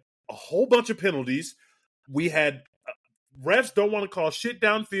 We had a whole bunch of penalties. We had refs don't want to call shit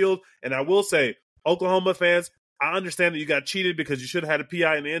downfield. And I will say, Oklahoma fans, I understand that you got cheated because you should have had a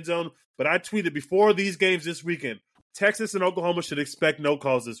PI in the end zone. But I tweeted before these games this weekend, Texas and Oklahoma should expect no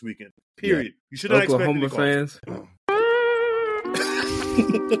calls this weekend. Period. Yeah. You should not Oklahoma expect any calls. Fans.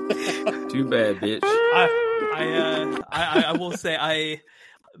 Too bad, bitch. I will say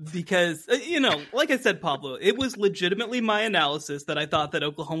because, like I said, Pablo, it was legitimately my analysis that I thought that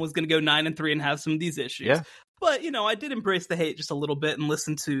Oklahoma was going to go 9-3 and have some of these issues. Yeah. But, I did embrace the hate just a little bit and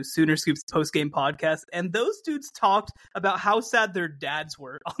listen to Sooner Scoop's post-game podcast, and those dudes talked about how sad their dads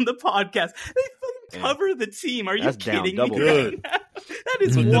were on the podcast. They fucking cover the team. Are you kidding me? Good. That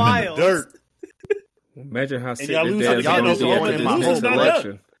is wild. Dirt. Imagine how sick y'all the lose dad's y'all going to be after lose this is not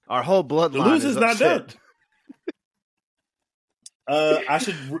election. Our whole bloodline The lose is not done. upset. I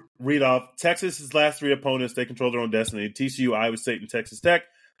should read off Texas's last 3 opponents. They control their own destiny: TCU, Iowa State, and Texas Tech.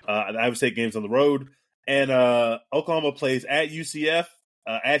 The Iowa State game's on the road, and Oklahoma plays at UCF,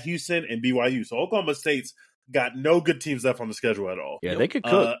 at Houston, and BYU. So Oklahoma State's got no good teams left on the schedule at all. Yeah, they could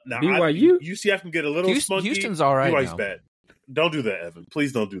cook. Now, BYU? UCF can get a little spunky. Houston's all right. BYU's now. bad. Don't do that, Evan.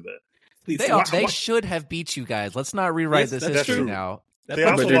 Please don't do that. They should have beat you guys. Let's not rewrite this history now. They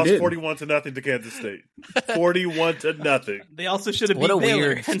also lost 41-0 to Kansas State. 41-0. They also should have beat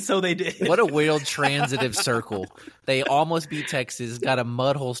Baylor, and so they did. What a weird transitive circle. They almost beat Texas, got a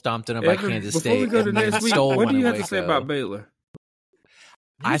mud hole stomped in them by Kansas State. Before we go to next week, what do you have to say about Baylor?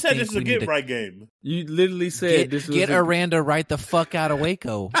 You said this is a get-right game. You literally said this was get Aranda right the fuck out of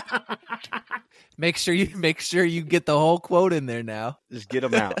Waco. Make sure you get the whole quote in there now. Just get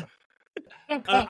them out.